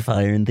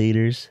Pacifier in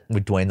theaters?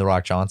 with Dwayne the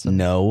Rock Johnson.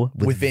 No,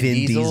 With Vin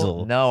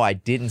Diesel? No, I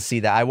didn't see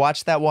that. I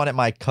watched that one at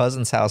my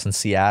cousin's house in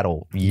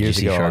Seattle years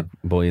Did you see ago. Shark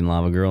Boy and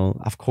Lava Girl?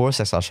 Of course,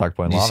 I saw Shark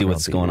Boy and Did you Lava see Girl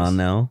what's in going on theaters.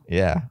 now?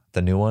 Yeah,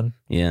 the new one.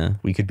 Yeah.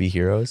 We Could Be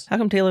Heroes. How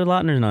come Taylor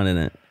Lautner's not in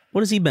it?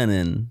 What has he been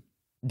in?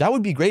 That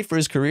would be great for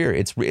his career.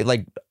 It's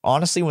like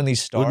honestly, when these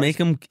It stars would make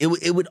him.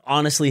 It would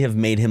honestly have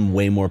made him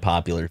way more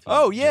popular. if he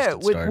Oh just yeah,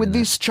 had starred when in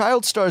these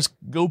child stars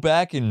go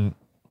back and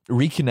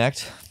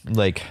reconnect,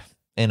 like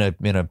in a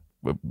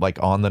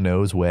like on the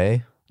nose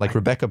way, like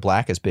Rebecca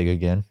Black is big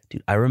again. it.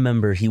 Dude, I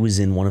remember he was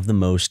in one of the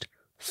most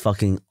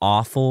fucking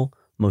awful,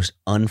 most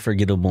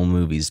unforgettable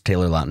movies.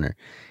 Taylor Lautner.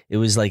 It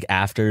was like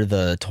after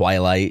the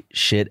Twilight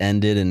shit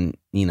ended, and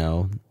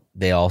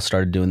they all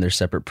started doing their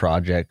separate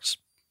projects.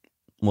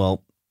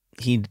 Well,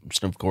 he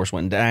of course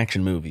went into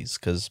action movies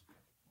because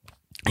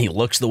he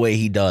looks the way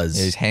he does.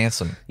 He's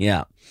handsome.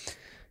 Yeah.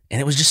 And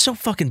it was just so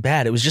fucking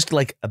bad. It was just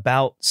like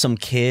about some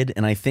kid,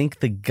 and I think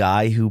the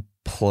guy who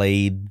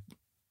played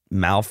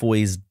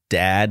Malfoy's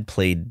dad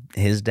played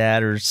his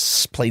dad or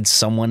played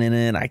someone in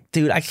it.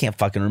 I can't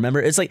fucking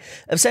remember. It's like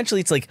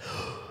essentially it's like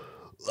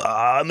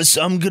I'm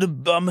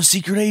a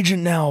secret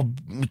agent now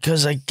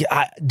because I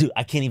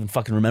can't even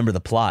fucking remember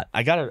the plot.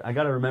 I gotta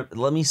remember.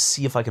 Let me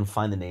see if I can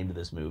find the name of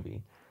this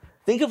movie.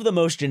 Think of the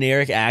most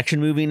generic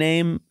action movie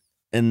name,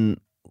 and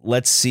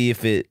let's see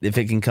if it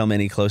can come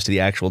any close to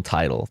the actual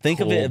title. Think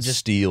of it Cold just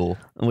Steel.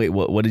 wait.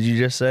 What did you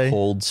just say?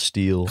 Cold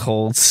Steel.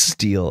 Cold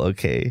Steel.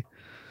 Okay,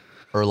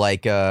 Or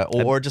like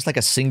or just like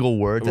a single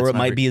word. or it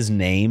might be his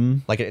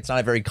name. like it's not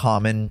a very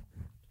common.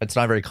 It's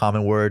not a very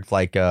common word.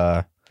 Like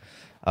hold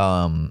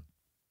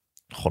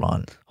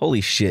on.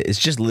 Holy shit! It's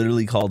just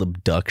literally called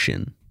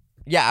abduction.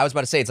 Yeah, I was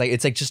about to say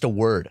it's like just a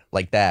word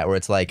like that, where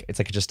it's like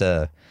just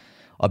a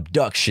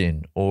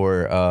abduction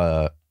or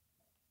I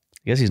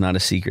guess he's not a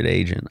secret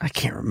agent. I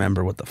can't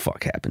remember what the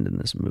fuck happened in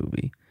this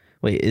movie.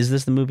 Wait, is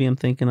this the movie I'm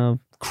thinking of?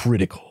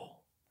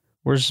 critical.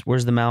 Where's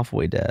the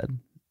Malfoy dad?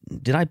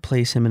 Did I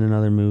place him in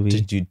another movie?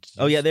 Did you?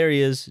 Oh yeah, there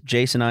he is.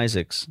 Jason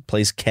Isaacs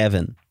plays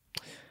Kevin.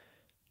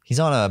 He's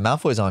on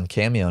Malfoy's on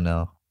Cameo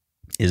now,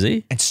 Is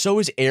he? and so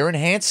is Aaron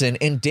Hansen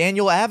and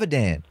Daniel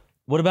Avidan.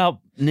 What about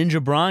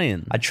Ninja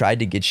Brian? I tried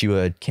to get you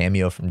a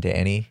cameo from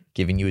Danny,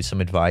 giving you some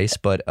advice,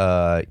 but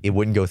it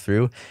wouldn't go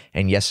through.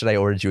 And yesterday I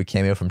ordered you a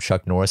cameo from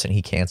Chuck Norris, and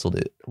he canceled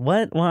it.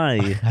 What?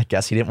 Why? I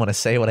guess he didn't want to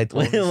say what I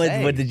told him to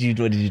say. What did you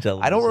tell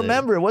him? I don't to say?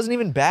 remember. It wasn't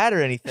even bad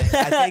or anything.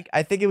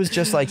 I think it was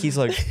just like he's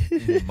like,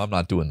 I'm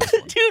not doing this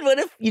one. Dude, what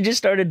if you just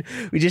started?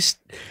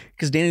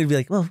 Because Danny would be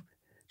like, "Well,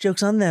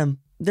 joke's on them.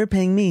 They're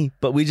paying me,"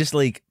 but we just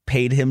like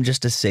paid him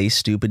just to say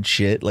stupid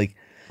shit. Like,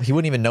 He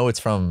wouldn't even know it's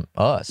from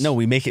us. no,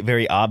 we make it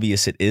very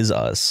obvious it is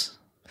us.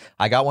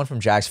 I got one from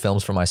Jack's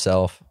Films for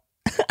myself,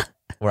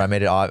 where I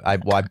made it. I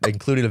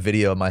included a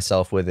video of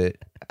myself with it,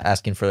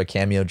 asking for a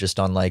cameo, just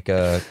on like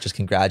just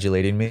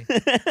congratulating me.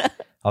 I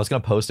was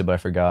gonna post it, but I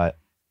forgot.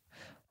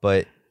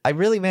 But I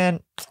really, man,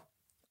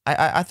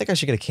 I think I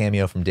should get a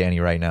cameo from Danny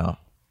right now.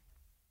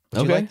 Would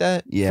you Okay. like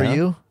that? Yeah. For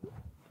you?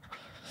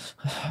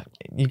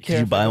 You Could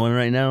you buy one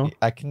right now?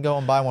 I can go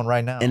and buy one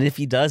right now. And if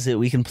he does it,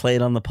 we can play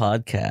it on the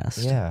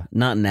podcast. Yeah.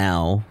 Not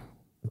now,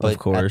 But of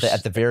course.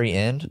 at the very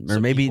end, or so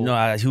maybe, people-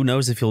 no, who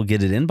knows if he'll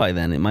get it in by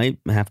then. It might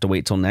have to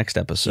wait till next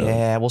episode.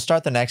 Yeah, we'll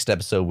start the next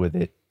episode with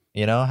it.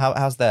 You know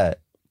how's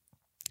that?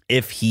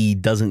 If he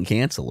doesn't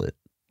cancel it.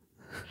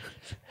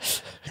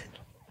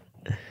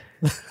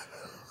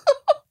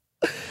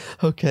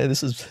 Okay,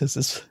 this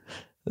is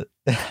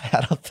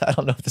I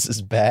don't know if this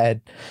is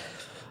bad,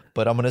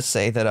 but I'm gonna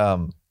say that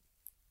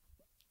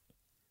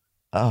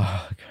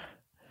oh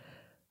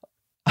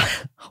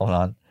hold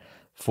on,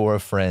 for a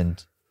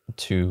friend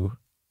to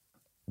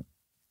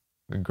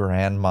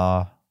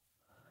Grandma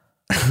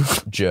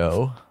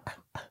Joe,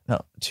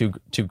 no, to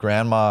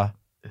Grandma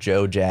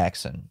Joe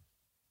Jackson.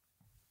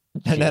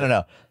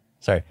 No,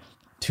 sorry,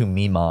 to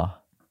Mima.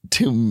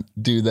 Dude,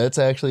 that's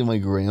actually my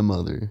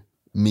grandmother,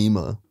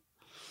 Mima.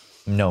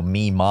 No,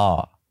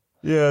 Mima.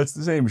 Yeah, it's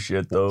the same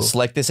shit though.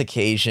 Select this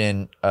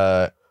occasion.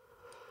 I'm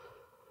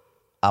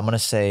gonna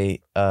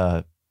say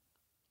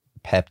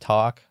pep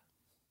talk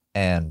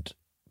and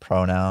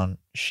pronoun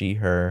she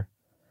her,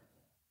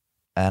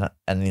 and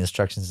the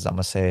instructions is I'm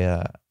gonna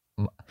say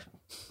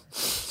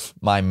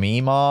my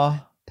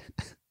Mima.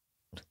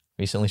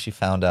 Recently, she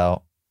found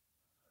out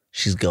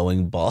She's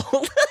going bald.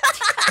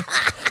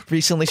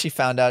 Recently, she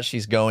found out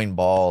she's going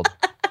bald,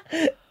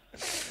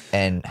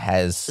 and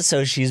has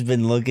So she's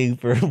been looking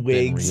for been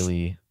wigs.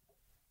 really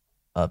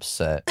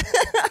upset.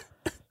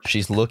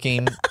 She's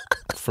looking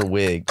for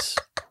wigs.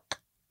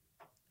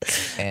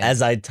 And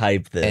As I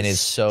type this. and is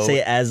so-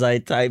 Say as I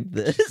type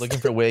this. looking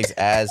for wigs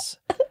as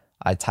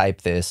I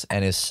type this,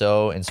 and is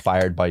so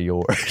inspired by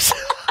yours.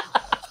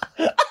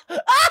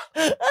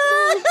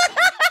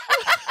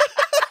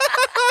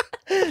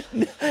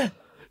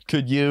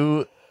 Could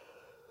you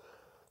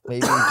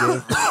maybe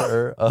give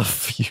her a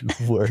few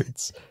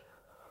words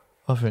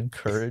of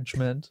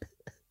encouragement?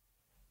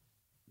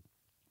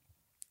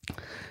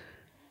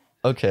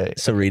 Okay.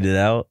 So read it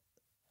out.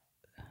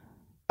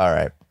 All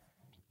right.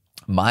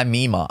 My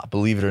Mima,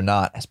 believe it or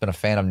not, has been a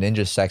fan of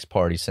Ninja Sex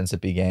Party since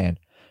it began.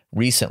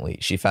 Recently,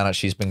 she found out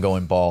she's been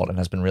going bald and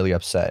has been really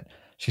upset.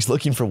 She's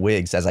looking for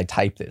wigs as I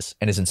type this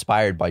and is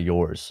inspired by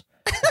yours.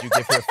 Could you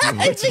give her a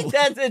few I words? think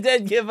that's a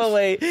dead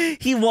giveaway.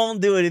 He won't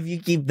do it if you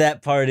keep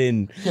that part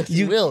in. Yes,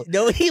 he will.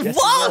 No, he Yes,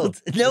 he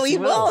won't. will. No, Yes, he he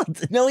will.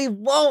 won't. No, he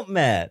won't,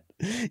 Matt.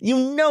 You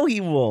know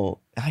he won't.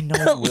 I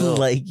know he will.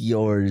 Like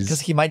yours.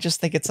 Because he might just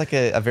think it's like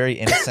a very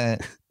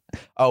innocent.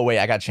 Oh, wait,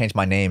 I got to change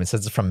my name. It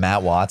says it's from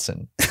Matt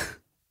Watson.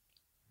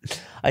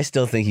 I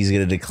still think he's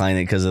going to decline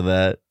it because of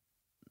that.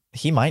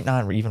 He might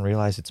not even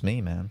realize it's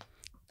me, man.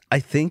 I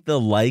think the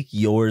like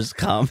yours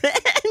comment.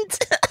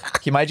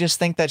 He might just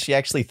think that she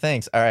actually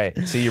thinks, all right,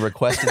 so your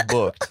request is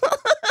booked.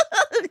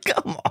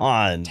 Come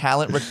on.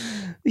 Talent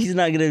He's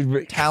not going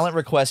to. talent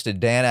requested,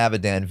 Dan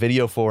Avidan,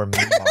 video for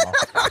Mima.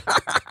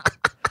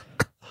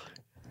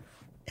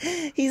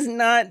 He's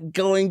not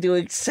going to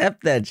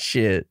accept that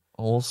shit.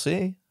 We'll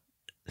see.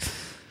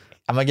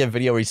 I'm gonna get a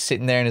video where he's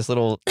sitting there in his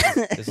little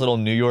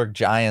New York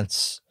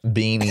Giants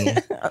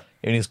beanie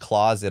in his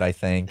closet, I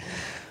think.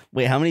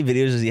 Wait, how many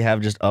videos does he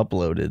have just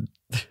uploaded?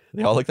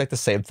 They all look like the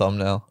same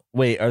thumbnail.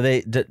 Wait, are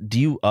they? Do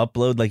you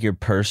upload like your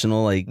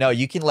personal like? No,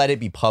 you can let it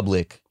be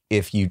public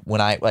if you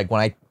when I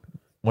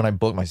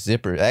book my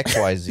zipper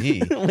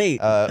XYZ.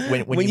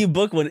 Wait, when you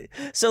book one,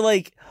 so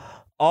like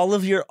all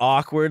of your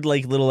awkward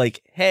like little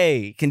like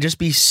hey can just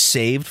be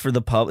saved for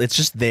the pub. It's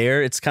just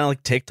there. It's kind of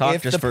like TikTok.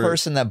 if just the for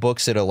person that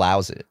books it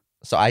allows it.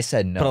 So I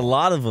said no. but a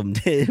lot of them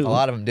do. A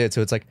lot of them did.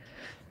 So it's like,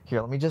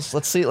 here,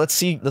 let's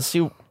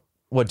see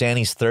what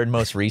Danny's third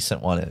most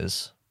recent one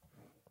is,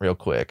 real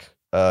quick.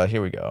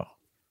 Here we go.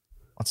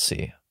 Let's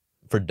see.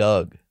 For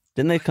Doug.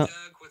 Didn't they come?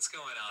 Doug, what's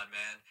going on,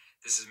 man?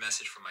 This is a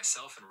message from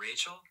myself and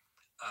Rachel.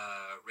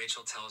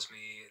 Rachel tells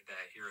me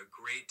that you're a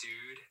great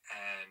dude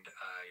and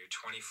you're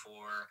 24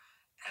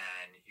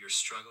 and you're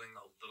struggling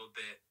a little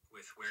bit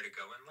with where to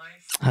go in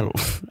life. I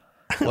don't.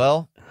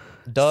 Well,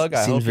 Doug,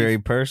 I Seems hope very you,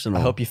 personal.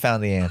 I hope you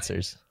found the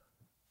answers.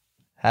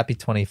 Happy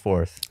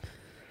 24th.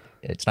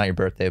 It's not your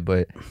birthday,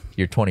 but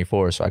you're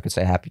 24, so I could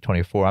say happy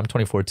 24. I'm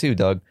 24 too,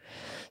 Doug.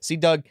 See,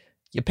 Doug,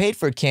 you paid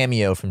for a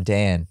cameo from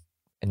Dan,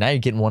 and now you're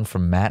getting one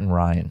from Matt and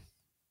Ryan.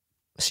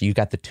 So you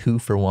got the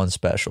 2-for-1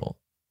 special.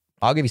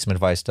 I'll give you some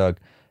advice, Doug.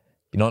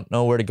 You don't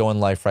know where to go in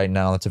life right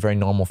now. That's a very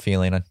normal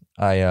feeling.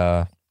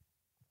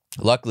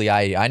 Luckily,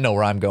 I know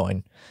where I'm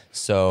going.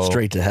 So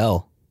straight to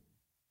hell.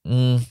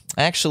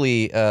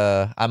 Actually,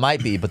 I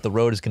might be, but the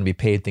road is going to be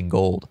paved in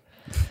gold.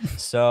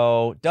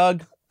 So,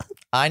 Doug,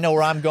 I know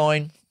where I'm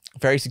going.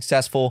 Very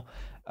successful.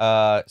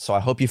 So I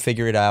hope you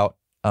figure it out.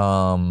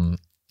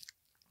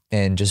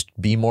 And just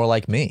be more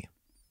like me.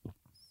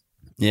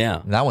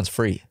 Yeah, And that one's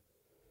free.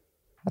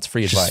 That's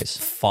free just advice.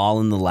 fall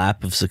in the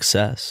lap of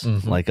success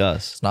like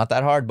us. It's not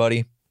that hard,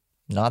 buddy.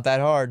 Not that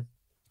hard.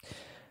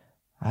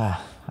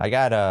 I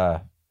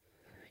got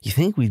You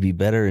think we'd be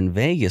better in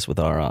Vegas with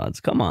our odds?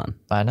 Come on.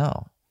 I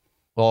know.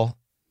 Well,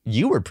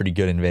 you were pretty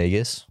good in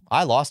Vegas.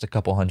 I lost a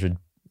couple hundred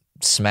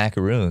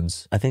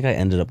smackaroons. I think I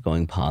ended up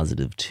going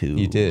positive 200.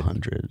 You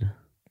did.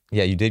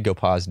 Yeah, you did go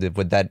positive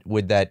with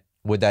that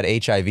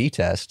HIV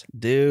test.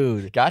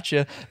 Dude.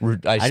 Gotcha.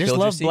 I just spilled your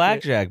love secret.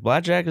 blackjack.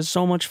 Blackjack is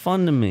so much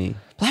fun to me.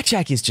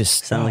 Blackjack is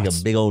just Sound like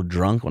a big old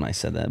drunk when I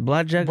said that.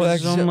 Blackjack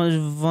is so Blackjack-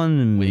 much fun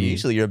to me.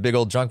 Usually you're a big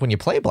old drunk when you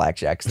play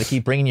blackjack because they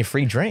keep bringing you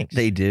free drinks.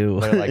 They do.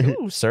 They're like,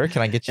 ooh, sir,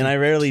 can I get you? And I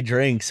rarely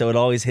drink, so it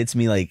always hits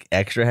me like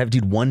extra heavy.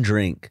 Dude, one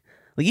drink.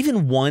 Like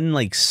even one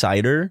like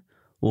cider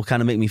will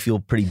kind of make me feel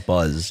pretty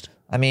buzzed.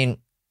 I mean,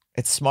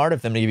 it's smart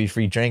of them to give you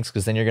free drinks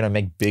because then you're going to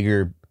make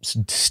bigger,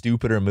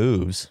 stupider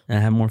moves. And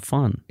I have more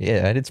fun.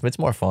 Yeah, it's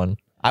more fun.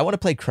 I want to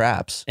play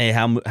craps. Hey,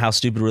 how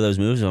stupid were those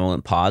moves? I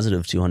went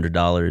positive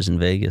 $200 in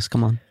Vegas.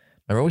 Come on.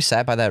 Remember we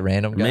sat by that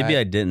random guy? Maybe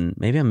I didn't.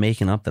 Maybe I'm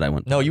making up that I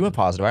went. No, you went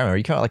positive. I remember.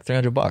 You came out like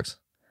 $300.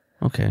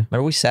 Okay.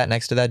 Remember we sat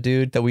next to that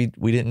dude that we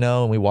didn't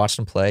know and we watched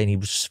him play and he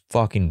was just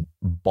fucking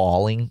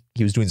bawling.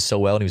 He was doing so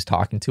well and he was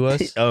talking to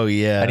us. Oh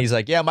yeah. And he's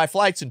like, yeah, my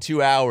flight's in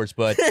 2 hours,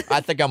 but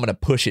I think I'm going to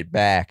push it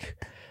back.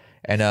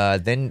 And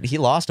then he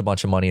lost a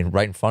bunch of money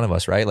right in front of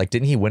us, right? Like,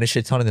 didn't he win a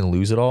shit ton and then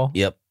lose it all?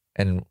 Yep.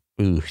 And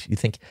ooh, you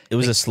think It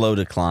was a slow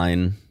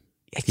decline.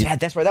 Yeah,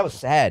 that's right. That was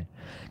sad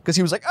because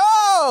he was like,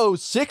 "Oh,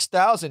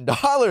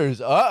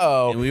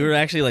 $6,000. And we were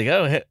actually like,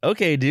 oh,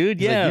 okay, dude.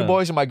 He's Yeah. like, you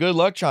boys are my good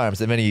luck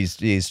charms." And then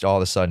he's all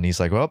of a sudden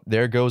he's like, "Well,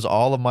 there goes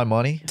all of my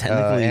money,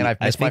 Technically, and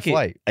I've missed my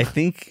flight." I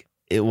think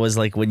it was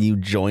like when you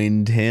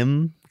joined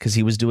him because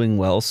he was doing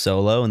well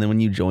solo, and then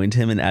when you joined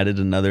him and added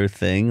another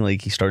thing,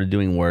 like he started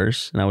doing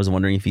worse. And I was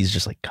wondering if he's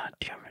just like, God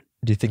damn it.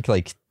 Do you think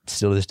like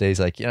still to this day he's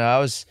like,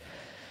 I'll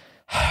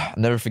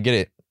never forget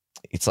it.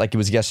 It's like it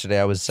was yesterday.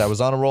 I was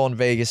on a roll in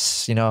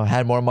Vegas,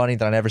 had more money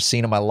than I'd ever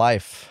seen in my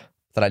life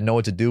that I'd know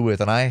what to do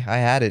with. And I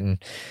had it,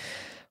 and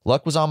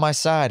luck was on my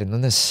side. And then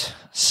this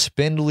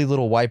spindly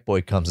little white boy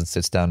comes and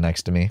sits down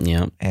next to me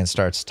and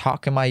starts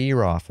talking my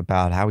ear off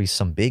about how he's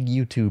some big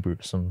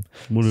YouTuber, some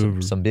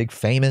big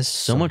famous.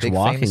 So much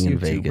walking in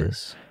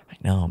Vegas. I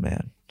know,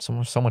 man.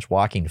 So much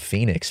walking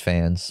Phoenix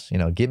fans.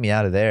 Get me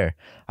out of there.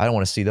 I don't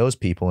want to see those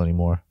people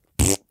anymore.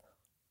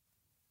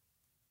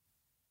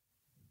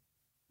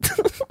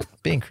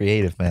 Being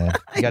creative, man.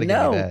 You gotta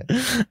give me that.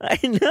 I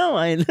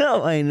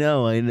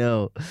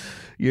know.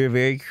 You're a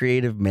very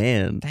creative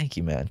man. Thank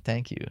you, man.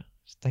 Thank you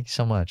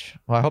so much.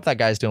 Well, I hope that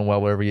guy's doing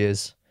well wherever he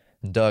is.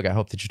 And Doug, I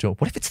hope that you're doing.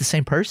 What if it's the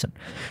same person?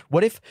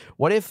 What if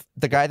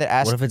the guy that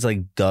asked? What if it's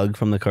like Doug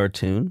from the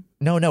cartoon?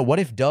 No. What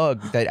if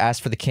Doug that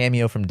asked for the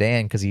cameo from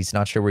Dan because he's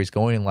not sure where he's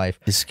going in life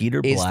Is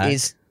Skeeter black?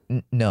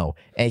 No,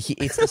 and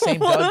it's the same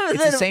Doug.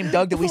 It's the same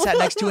Doug that we sat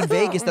next to in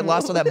Vegas that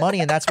lost all that money,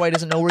 and that's why he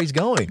doesn't know where he's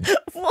going.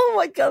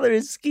 What color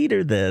is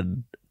Skeeter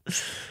then?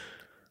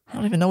 I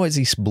don't even know. Is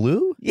he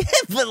blue? Yeah,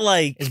 but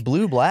like, is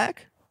blue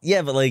black?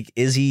 Yeah, but like,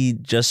 is he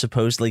just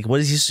supposed to, like?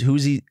 What is he?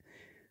 Who's he?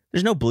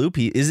 There's no blue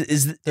people.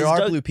 There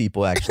are blue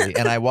people actually,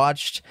 and I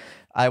watched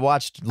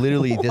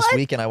literally this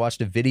weekend. I watched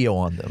a video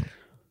on them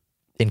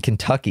in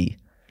Kentucky.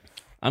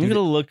 I'm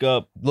gonna look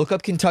up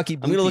Kentucky.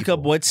 I'm gonna look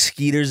up what's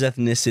Skeeter's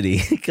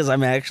ethnicity because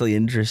I'm actually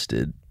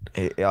interested.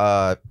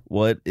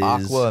 What is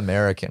Aqua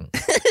American?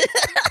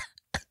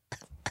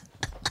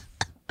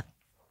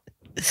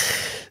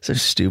 So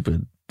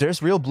stupid.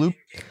 There's real blue.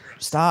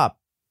 Stop.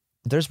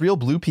 There's real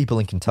blue people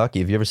in Kentucky.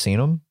 Have you ever seen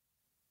them?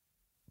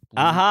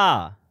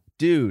 Aha,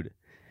 dude.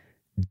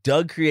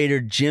 Doug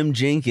creator Jim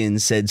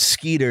Jenkins said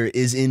Skeeter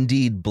is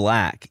indeed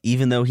black,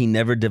 even though he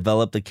never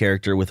developed the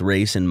character with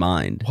race in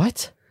mind.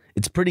 What?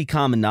 It's pretty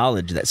common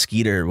knowledge that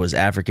Skeeter was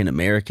African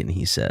American,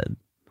 he said.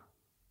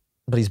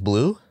 But he's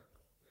blue?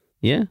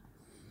 Yeah.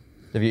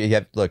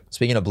 Look,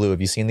 speaking of blue,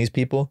 have you seen these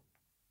people?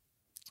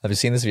 Have you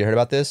seen this? Have you heard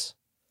about this?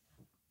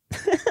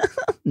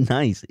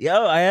 Nice.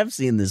 Yo, I have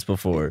seen this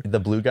before. The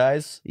blue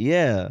guys?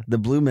 Yeah, the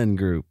Blue Men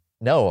Group.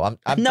 No, I'm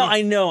No,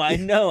 I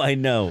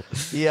know.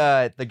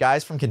 Yeah, the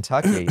guys from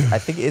Kentucky. I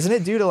think, isn't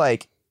it due to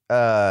like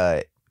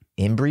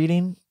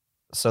inbreeding?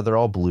 So they're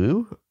all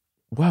blue?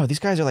 Wow, these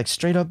guys are like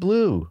straight up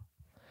blue.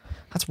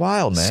 That's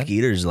wild, man.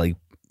 Skeeter's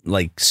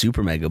like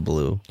super mega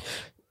blue.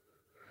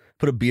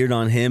 Put a beard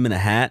on him and a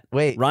hat.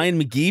 Wait,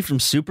 Ryan McGee from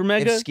Super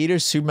Mega? If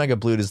Skeeter's super mega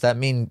blue, does that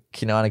mean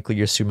canonically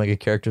your super mega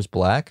character's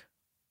black?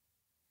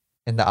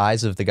 In the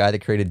eyes of the guy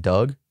that created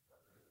Doug?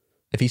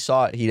 If he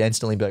saw it, he'd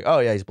instantly be like, oh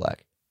yeah, he's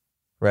black.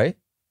 Right?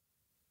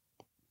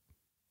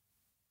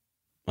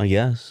 I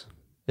guess.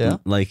 Yeah.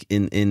 Like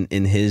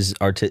in his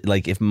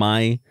like if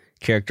my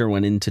character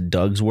went into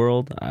Doug's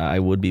world, I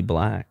would be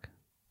black.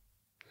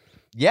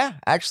 Yeah,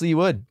 actually you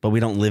would. But we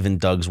don't live in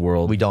Doug's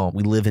world. We don't.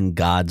 We live in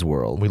God's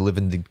world. We live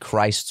in the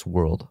Christ's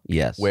world.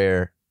 Yes.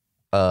 Where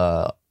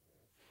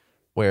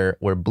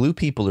blue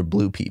people are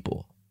blue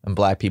people and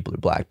black people are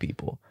black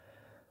people.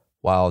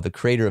 While the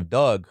creator of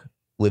Doug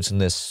lives in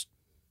this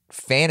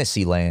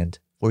fantasy land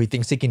where he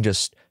thinks he can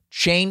just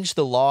change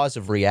the laws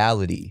of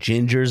reality.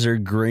 Gingers are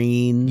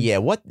green. Yeah,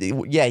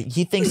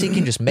 he thinks he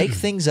can just make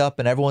things up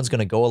and everyone's going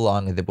to go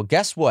along with it. Well,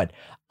 guess what?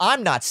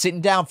 I'm not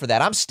sitting down for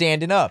that. I'm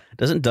standing up.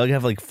 Doesn't Doug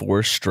have like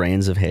 4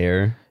 strands of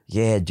hair?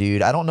 Yeah,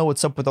 dude. I don't know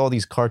what's up with all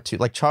these cartoons.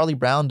 Like Charlie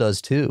Brown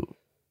does too.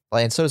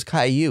 And so does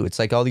Caillou. It's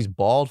like all these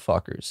bald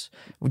fuckers.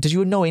 Did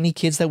you know any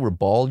kids that were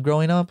bald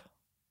growing up?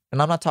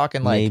 And I'm not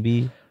talking like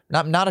maybe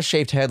not a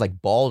shaved head,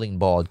 like bald.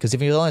 Because if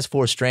he only has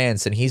 4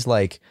 strands, then he's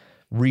like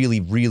really,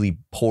 really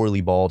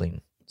poorly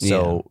balding.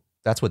 So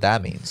that's what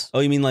that means. Oh,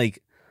 you mean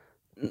like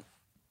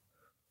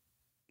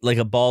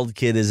a bald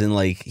kid is in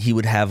like he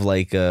would have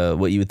like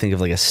what you would think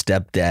of like a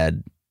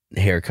stepdad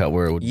haircut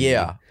where it would be,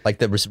 like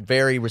the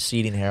very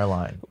receding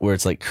hairline where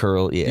it's like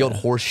curl. Yeah, the old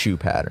horseshoe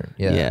pattern.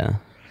 Yeah.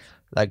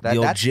 Like that.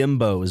 The old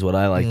Jimbo is what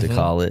I like to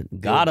call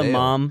it. Got him,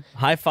 Mom.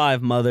 High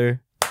five,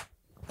 Mother.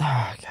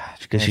 Oh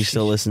gosh, because she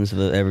still listens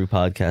to every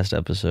podcast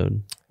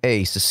episode.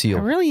 Hey, Cecile,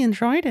 I really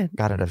enjoyed it.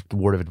 Got a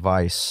word of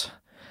advice.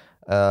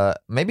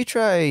 Maybe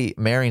try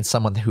marrying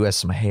someone who has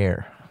some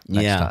hair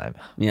next time.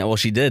 Yeah, well,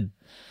 she did.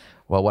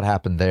 Well, what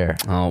happened there?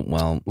 Oh,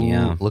 well,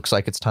 yeah. Looks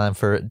like it's time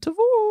for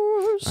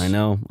divorce. I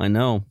know.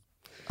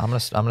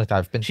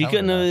 I've been. She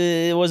couldn't have.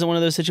 It wasn't one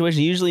of those situations.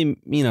 Usually,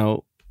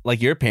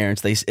 like your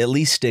parents, they at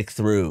least stick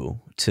through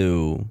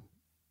to,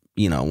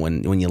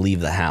 when you leave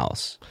the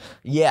house.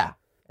 Yeah.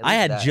 I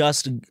had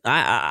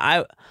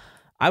I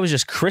was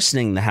just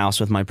christening the house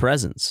with my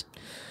presence.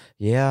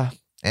 Yeah.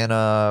 And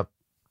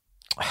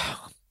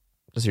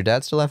Does your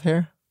dad still have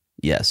hair?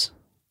 Yes,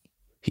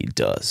 he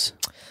does.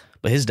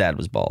 But his dad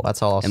was bald.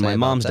 That's all I'll say. And my about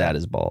mom's that. dad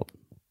is bald.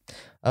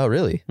 Oh,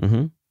 really?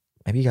 Mm-hmm.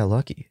 Maybe you got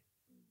lucky.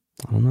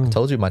 I don't know. I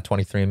told you my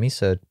 23andMe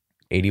said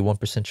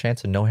 81%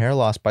 chance of no hair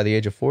loss by the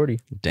age of 40.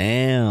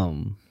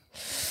 Damn.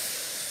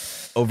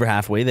 Over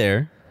halfway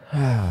there.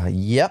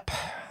 Yep.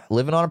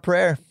 Living on a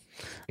prayer.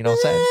 You know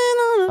what I'm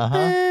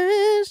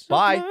saying?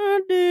 Bye.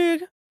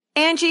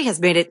 Angie has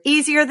made it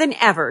easier than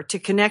ever to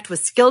connect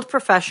with skilled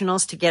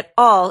professionals to get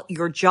all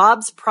your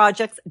jobs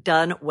projects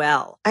done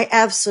well. I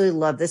absolutely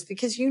love this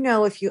because, you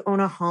know, if you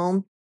own a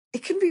home,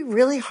 it can be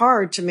really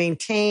hard to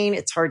maintain.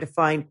 It's hard to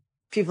find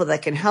people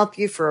that can help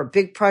you for a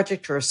big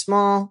project or a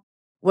small.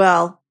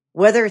 Well,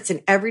 whether it's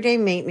in everyday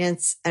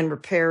maintenance and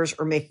repairs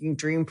or making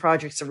dream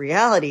projects a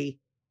reality,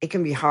 it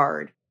can be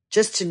hard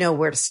just to know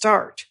where to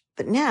start.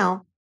 But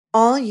now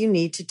all you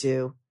need to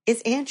do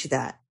is Angie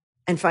that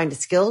and find a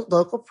skilled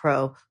local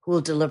pro who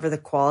will deliver the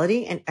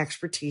quality and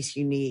expertise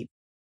you need.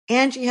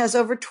 Angie has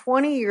over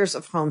 20 years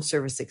of home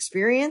service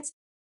experience,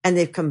 and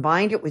they've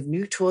combined it with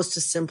new tools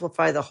to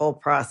simplify the whole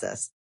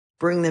process.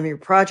 Bring them your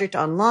project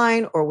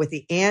online or with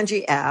the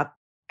Angie app,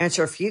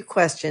 answer a few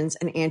questions,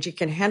 and Angie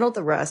can handle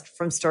the rest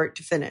from start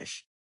to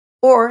finish.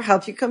 Or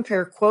help you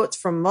compare quotes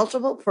from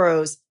multiple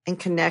pros and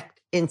connect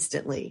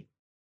instantly,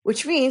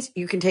 which means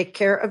you can take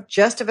care of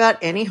just about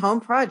any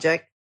home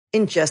project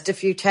in just a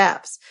few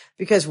taps.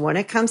 Because when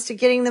it comes to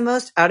getting the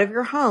most out of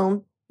your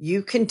home,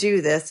 you can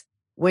do this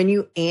when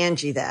you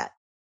Angie that.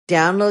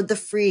 Download the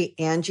free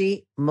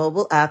Angie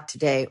mobile app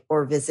today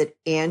or visit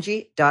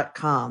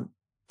Angie.com.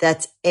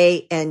 That's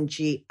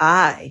ANGI.com.